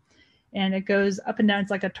ship, and it goes up and down. It's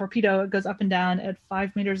like a torpedo. It goes up and down at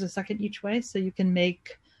 5 meters a second each way. So you can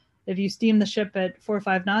make, if you steam the ship at 4 or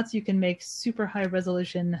 5 knots, you can make super high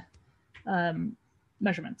resolution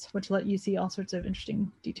measurements, which let you see all sorts of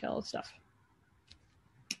interesting detail stuff.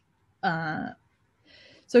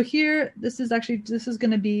 So here, this is going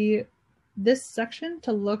to be this section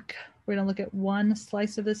to look. We're going to look at one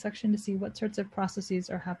slice of this section to see what sorts of processes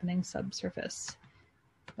are happening subsurface.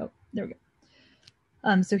 Oh, there we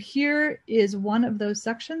go. So here is one of those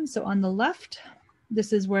sections. So on the left,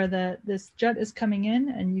 this is where this jet is coming in,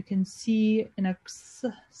 and you can see in a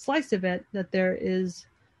slice of it that there is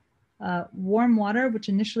warm water, which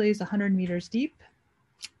initially is 100 meters deep,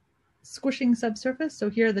 squishing subsurface. So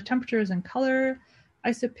here the temperatures and color,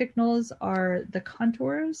 isopycnals are the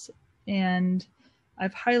contours, and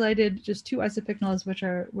I've highlighted just 2 isopycnals, which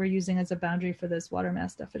we're using as a boundary for this water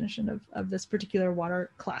mass definition of this particular water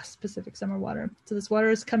class, Pacific summer water. So this water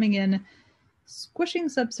is coming in, squishing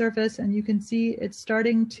subsurface, and you can see it's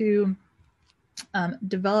starting to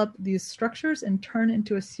develop these structures and turn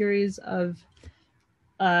into a series of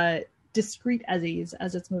discrete eddies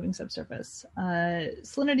as it's moving subsurface.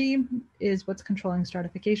 Salinity is what's controlling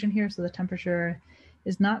stratification here, so the temperature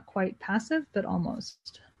is not quite passive, but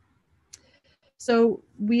almost. So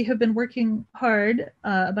we have been working hard,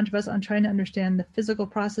 a bunch of us, on trying to understand the physical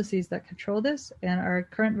processes that control this, and our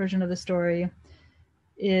current version of the story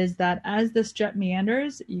is that as this jet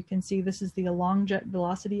meanders, you can see this is the along jet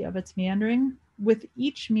velocity of its meandering. With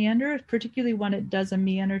each meander, particularly when it does a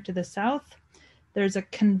meander to the south, there's a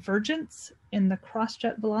convergence in the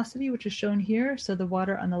cross-jet velocity, which is shown here. So the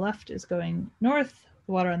water on the left is going north,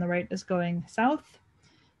 the water on the right is going south.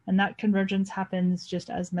 And that convergence happens just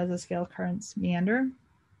as mesoscale currents meander.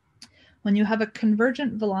 When you have a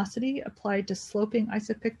convergent velocity applied to sloping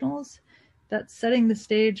isopycnals, that's setting the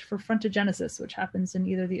stage for frontogenesis, which happens in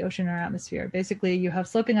either the ocean or atmosphere. Basically, you have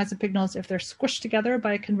sloping isopycnals. If they're squished together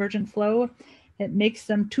by a convergent flow, it makes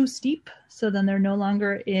them too steep, so then they're no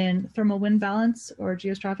longer in thermal wind balance or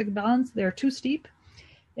geostrophic balance. They're too steep.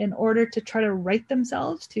 In order to try to right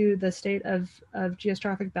themselves to the state of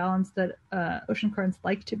geostrophic balance that ocean currents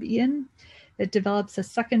like to be in, it develops a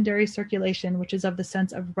secondary circulation, which is of the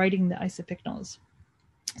sense of righting the isopycnals.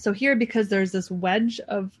 So here, because there's this wedge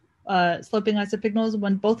of sloping isopycnals,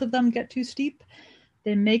 when both of them get too steep,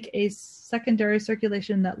 they make a secondary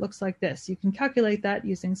circulation that looks like this. You can calculate that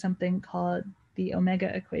using something called the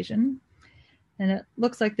omega equation. And it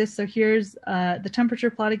looks like this. So here's the temperature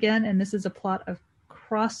plot again, and this is a plot of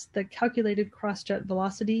the calculated cross-jet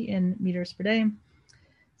velocity in meters per day.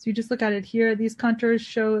 So you just look at it here. These contours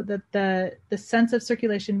show that the sense of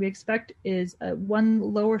circulation we expect is one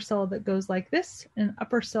lower cell that goes like this and an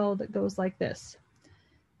upper cell that goes like this.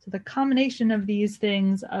 So the combination of these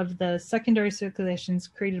things, of the secondary circulations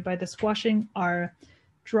created by the squashing, are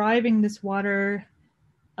driving this water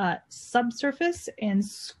subsurface and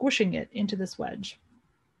squishing it into this wedge.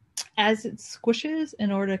 as it squishes,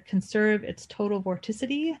 in order to conserve its total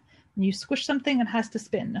vorticity, when you squish something, it has to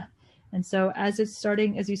spin. And so as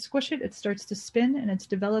you squish it, it starts to spin, and it's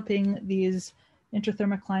developing these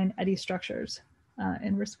interthermocline eddy structures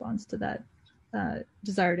in response to that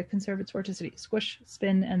desire to conserve its vorticity. Squish,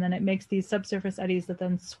 spin, and then it makes these subsurface eddies that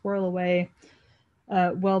then swirl away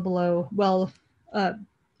underneath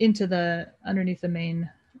the main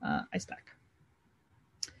ice pack.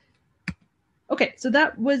 Okay, so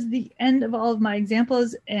that was the end of all of my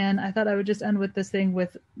examples, and I thought I would just end with this thing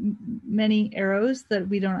with many arrows that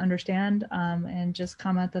we don't understand, and just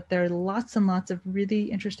comment that there are lots and lots of really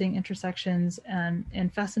interesting intersections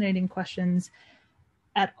and fascinating questions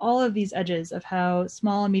at all of these edges of how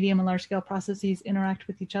small, medium, and large scale processes interact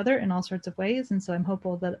with each other in all sorts of ways. And so I'm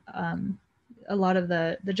hopeful that a lot of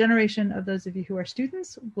the generation of those of you who are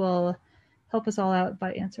students will help us all out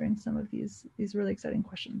by answering some of these really exciting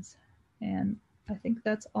questions. And I think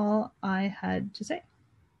that's all I had to say.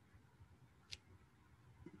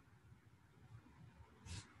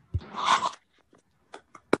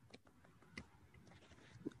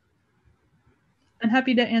 I'm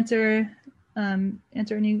happy to answer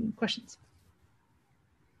any questions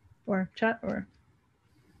or chat or.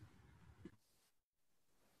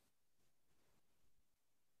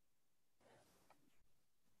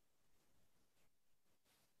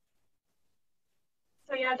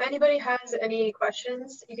 So yeah, if anybody has any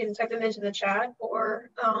questions, you can type them into the chat or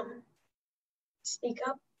speak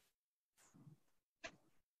up.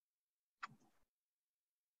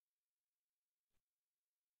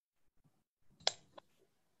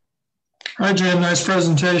 Hi, Jen. Nice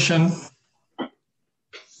presentation.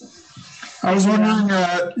 I was wondering,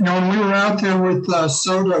 when we were out there with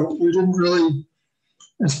SOTA, we didn't really,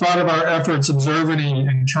 as part of our efforts, observe any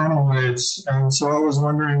internal waves. And so I was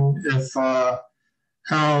wondering if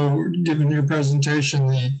how, given your presentation,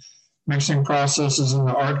 the mixing processes in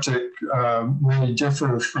the Arctic may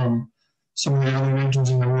differ from some of the other regions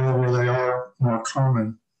in the world where they are more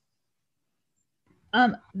common.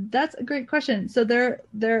 That's a great question. So there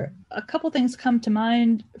a couple things come to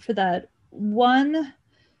mind for that. One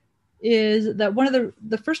is that one of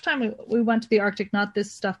the first time we went to the Arctic, not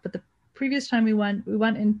this stuff, but the previous time we went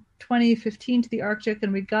in 2015 to the Arctic,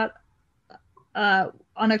 and we got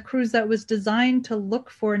on a cruise that was designed to look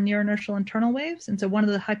for near inertial internal waves. And so one of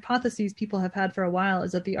the hypotheses people have had for a while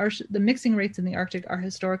is that the mixing rates in the Arctic are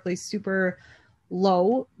historically super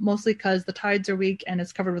low, mostly because the tides are weak and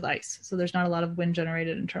it's covered with ice. So there's not a lot of wind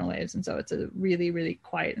generated internal waves. And so it's a really, really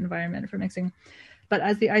quiet environment for mixing. But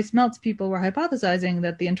as the ice melts, people were hypothesizing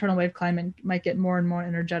that the internal wave climate might get more and more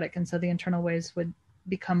energetic. And so the internal waves would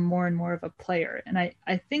become more and more of a player. And I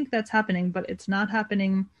think that's happening, but it's not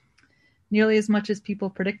happening nearly as much as people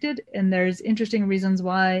predicted. And there's interesting reasons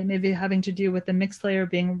why, maybe having to do with the mixed layer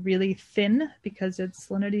being really thin because it's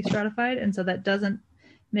salinity stratified. And so that doesn't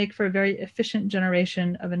make for a very efficient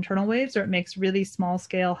generation of internal waves, or it makes really small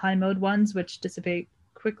scale high mode ones, which dissipate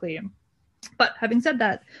quickly. But having said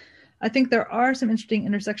that, I think there are some interesting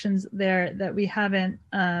intersections there that we haven't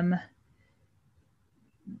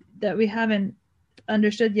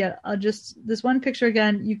understood yet. I'll just, this one picture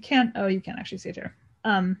again, you can't actually see it here.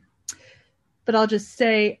 But I'll just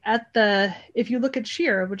say if you look at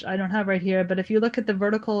shear, which I don't have right here, but if you look at the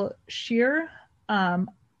vertical shear,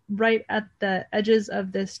 right at the edges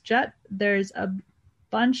of this jet, there's a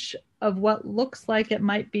bunch of what looks like it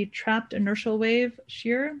might be trapped inertial wave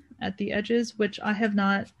shear at the edges, which I have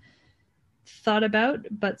not thought about,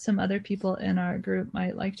 but some other people in our group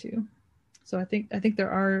might like to. So I think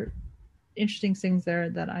there are interesting things there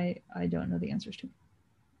that I don't know the answers to.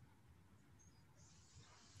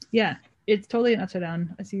 Yeah, it's totally an upside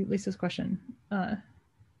down. I see Lisa's question.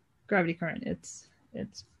 Gravity current. It's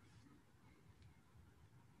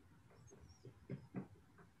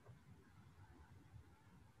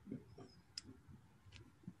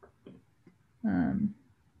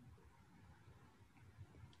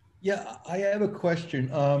Yeah, I have a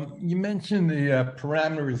question. You mentioned the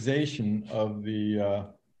parameterization of the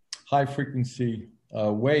high frequency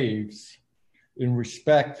waves in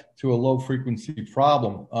respect to a low frequency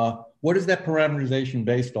problem. What is that parameterization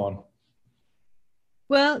based on?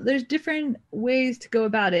 Well, there's different ways to go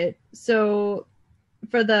about it. So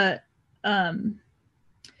for the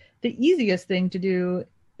easiest thing to do,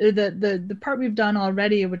 the part we've done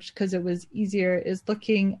already, which because it was easier, is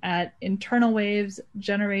looking at internal waves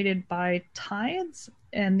generated by tides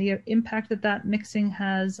and the impact that mixing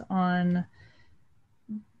has on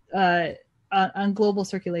global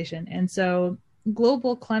circulation. And so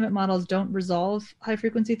global climate models don't resolve high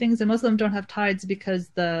frequency things, and most of them don't have tides because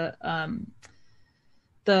the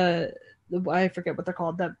I forget what they're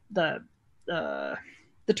called, the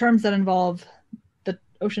terms that involve the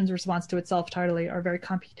ocean's response to itself tidally are very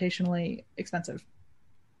computationally expensive.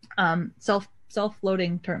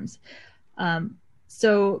 Self-loading terms.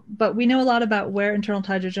 But we know a lot about where internal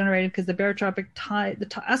tides are generated because the barotropic tide,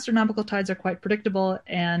 astronomical tides are quite predictable,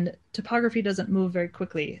 and topography doesn't move very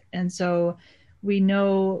quickly. And so we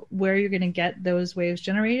know where you're going to get those waves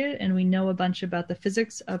generated, and we know a bunch about the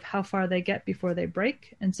physics of how far they get before they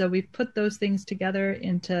break. And so we've put those things together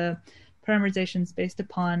into parameterizations based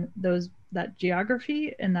upon that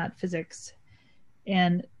geography and that physics,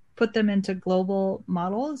 and put them into global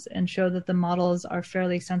models and show that the models are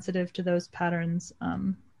fairly sensitive to those patterns.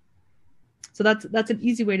 So that's an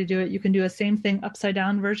easy way to do it. You can do a same thing upside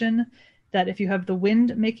down version, that if you have the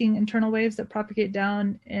wind making internal waves that propagate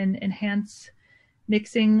down and enhance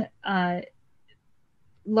mixing,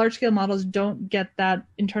 large scale models don't get that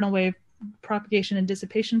internal wave propagation and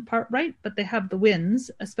dissipation part right, but they have the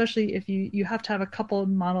winds, especially if you have to have a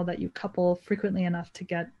coupled model that you couple frequently enough to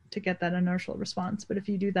get that inertial response. But if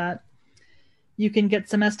you do that, you can get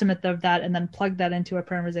some estimate of that and then plug that into a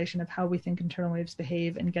parameterization of how we think internal waves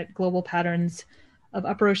behave and get global patterns of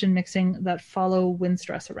upper ocean mixing that follow wind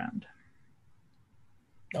stress around.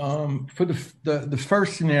 For the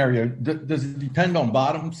first scenario, does it depend on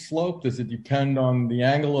bottom slope? Does it depend on the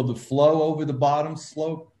angle of the flow over the bottom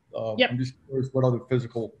slope? Yep. I'm just curious what other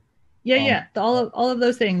physical. All of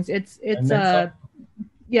those things. It's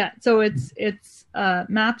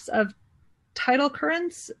maps of tidal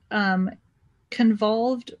currents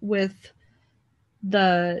convolved with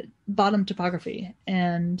the bottom topography,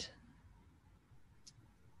 and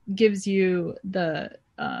gives you the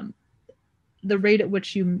rate at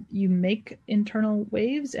which you make internal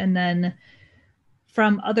waves. And then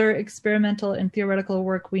from other experimental and theoretical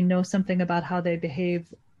work, we know something about how they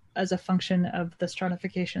behave as a function of the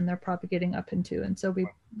stratification they're propagating up into. And so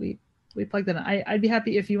we plug that in. I'd be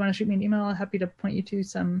happy, if you want to shoot me an email, I'm happy to point you to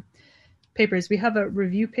some papers. We have a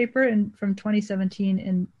review paper from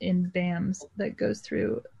 2017 in BAMS that goes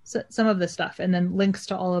through some of this stuff, and then links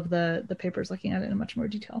to all of the papers looking at it in much more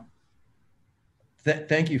detail.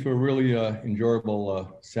 Thank you for a really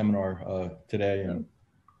enjoyable seminar today, and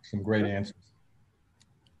some great answers.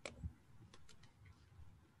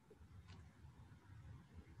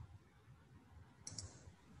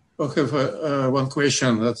 I have one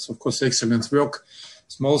question. That's, of course, excellent work.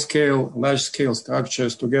 Small scale, large scale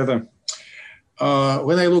structures together.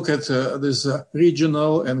 When I look at this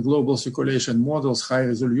regional and global circulation models, high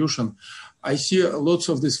resolution, I see lots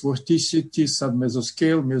of this vorticity,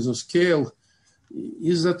 submesoscale, mesoscale.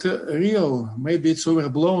 Is that real? Maybe it's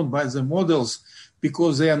overblown by the models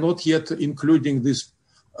because they are not yet including these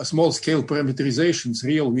small scale parameterizations,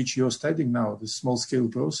 real, which you're studying now, the small scale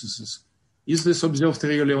processes. Is this observed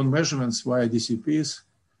really on measurements via DCPs?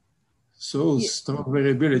 So strong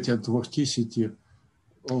variability and vorticity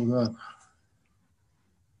of the...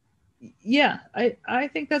 Yeah, I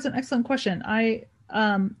think that's an excellent question.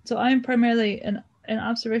 So I'm primarily an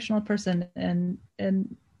observational person, and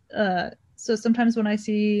so sometimes when I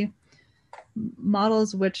see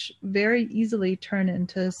models which very easily turn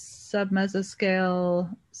into submesoscale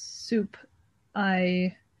soup,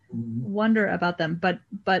 I wonder about them. But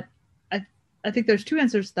I think there's two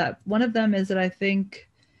answers to that. One of them is that I think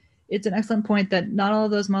it's an excellent point that not all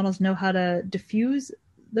of those models know how to diffuse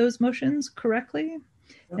those motions correctly.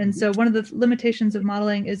 And so one of the limitations of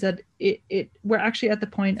modeling is that we're actually at the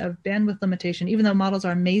point of bandwidth limitation, even though models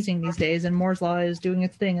are amazing these days and Moore's law is doing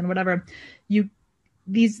its thing and whatever.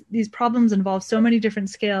 These problems involve so many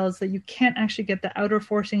different scales that you can't actually get the outer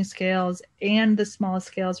forcing scales and the smallest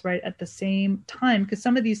scales right at the same time, because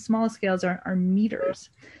some of these small scales are meters,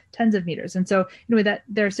 tens of meters. And so anyway, that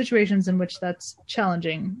there are situations in which that's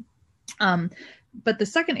challenging. But the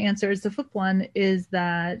second answer is the flip one, is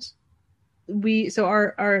that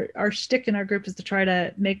our shtick in our group is to try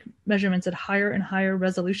to make measurements at higher and higher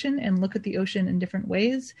resolution and look at the ocean in different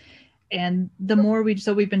ways. And the more we've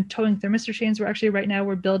been towing thermistor chains.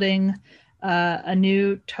 We're building a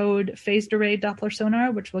new towed phased array Doppler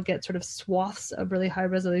sonar, which will get sort of swaths of really high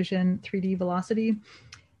resolution 3D velocity.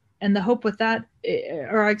 And the hope with that,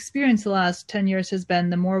 or our experience the last 10 years has been,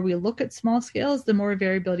 the more we look at small scales, the more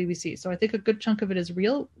variability we see. So I think a good chunk of it is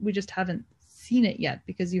real. We just haven't seen it yet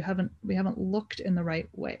because we haven't looked in the right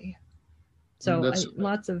way. So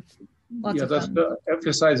lots of that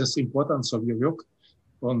emphasizes the importance of your work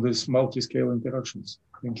on these multi-scale interactions.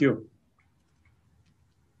 Thank you.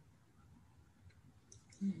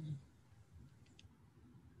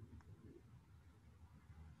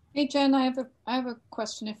 Hey Jen, I have a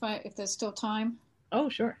question if there's still time. Oh,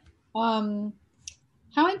 sure.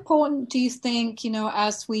 How important do you think,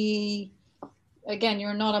 as we, again,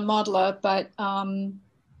 you're not a modeler, but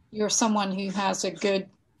you're someone who has a good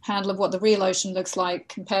handle of what the real ocean looks like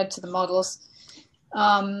compared to the models.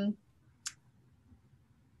 How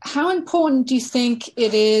important do you think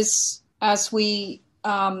it is as we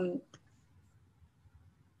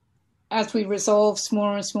resolve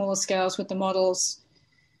smaller and smaller scales with the models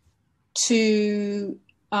to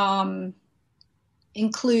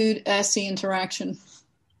include SE interaction?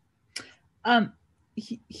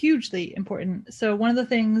 Hugely important. So one of the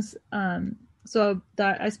things, so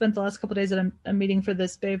that I spent the last couple of days at a meeting for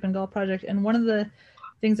this Bay of Bengal project, and one of the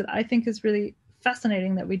things that I think is really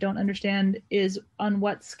fascinating that we don't understand is on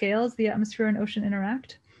what scales the atmosphere and ocean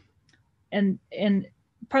interact, and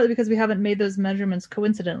partly because we haven't made those measurements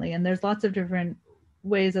coincidentally, and there's lots of different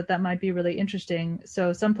ways that might be really interesting.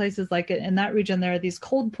 So some places like in that region, there are these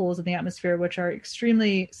cold pools in the atmosphere which are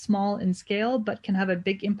extremely small in scale but can have a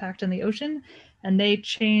big impact on the ocean, and they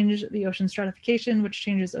change the ocean stratification, which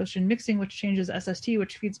changes ocean mixing, which changes SST,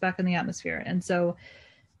 which feeds back in the atmosphere. And so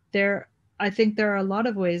I think there are a lot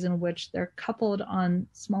of ways in which they're coupled on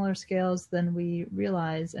smaller scales than we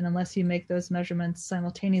realize, and unless you make those measurements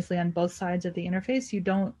simultaneously on both sides of the interface,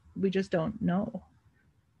 we just don't know.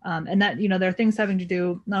 And that, there are things having to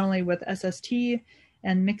do not only with SST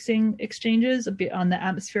and mixing exchanges on the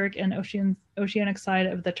atmospheric and oceanic side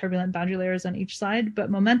of the turbulent boundary layers on each side, but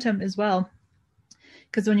momentum as well.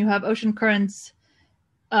 Because when you have ocean currents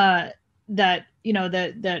I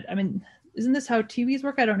mean, isn't this how TVs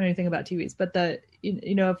work? I don't know anything about TVs, but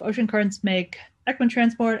if ocean currents make Ekman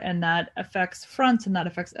transport, and that affects fronts, and that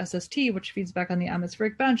affects SST, which feeds back on the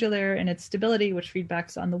atmospheric boundary layer, and its stability, which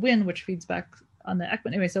feedbacks on the wind, which feeds back on the Ekman.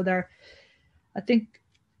 Anyway, so I think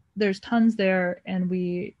there's tons there, and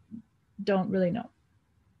we don't really know.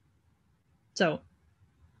 So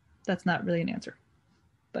that's not really an answer,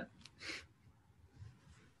 but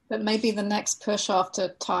maybe the next push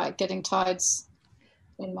after getting tides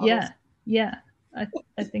in models. Yeah. I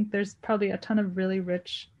think there's probably a ton of really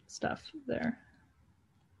rich stuff there.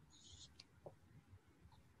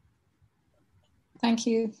 Thank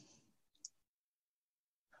you.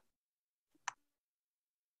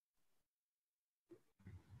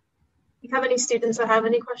 Do you have any students that have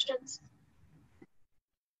any questions?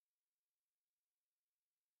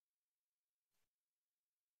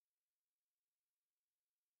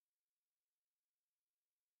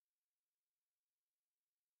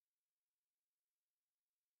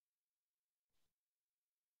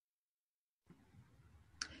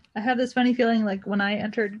 I have this funny feeling like when I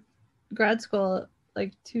entered grad school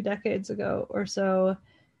like 2 decades ago or so,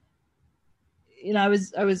 I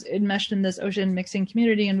was enmeshed in this ocean mixing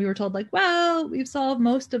community, and we were told like, well, we've solved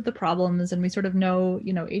most of the problems, and we sort of know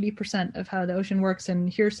 80% of how the ocean works,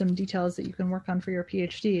 and here's some details that you can work on for your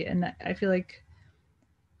PhD. And I feel like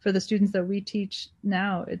for the students that we teach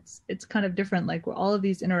now, it's kind of different. Like all of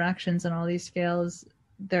these interactions and all these scales,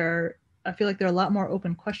 I feel like there are a lot more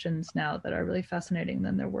open questions now that are really fascinating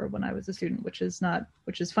than there were when I was a student, which is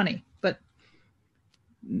funny, but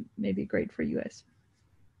maybe great for you guys.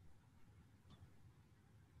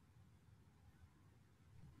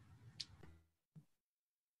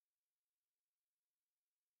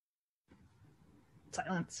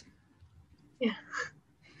 Silence. Yeah.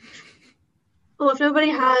 Well, if nobody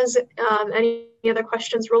has any other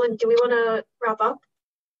questions, Roland, do we want to wrap up?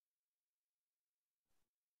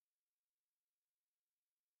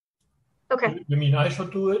 Okay. You mean I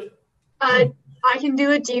should do it? I can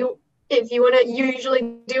do it. If you want to, you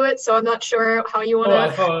usually do it, so I'm not sure how you want to.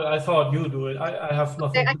 Oh, I thought you do it. I have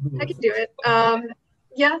nothing to do. I can do it.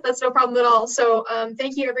 Yeah, that's no problem at all. So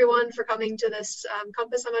thank you everyone for coming to this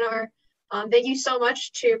Compass seminar. Thank you so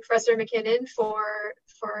much to Professor MacKinnon for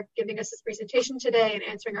giving us this presentation today and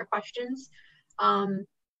answering our questions. Tune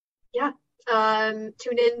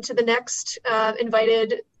in to the next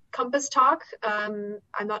invited Compass talk. I'm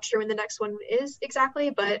not sure when the next one is exactly,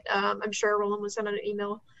 but I'm sure Roland will send out an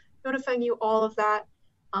email notifying you all of that.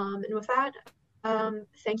 And with that,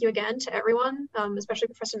 thank you again to everyone, especially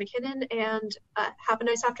Professor MacKinnon, and have a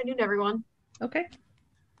nice afternoon, everyone. Okay.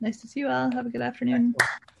 Nice to see you all. Have a good afternoon.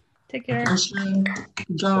 Take care.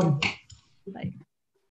 Good job.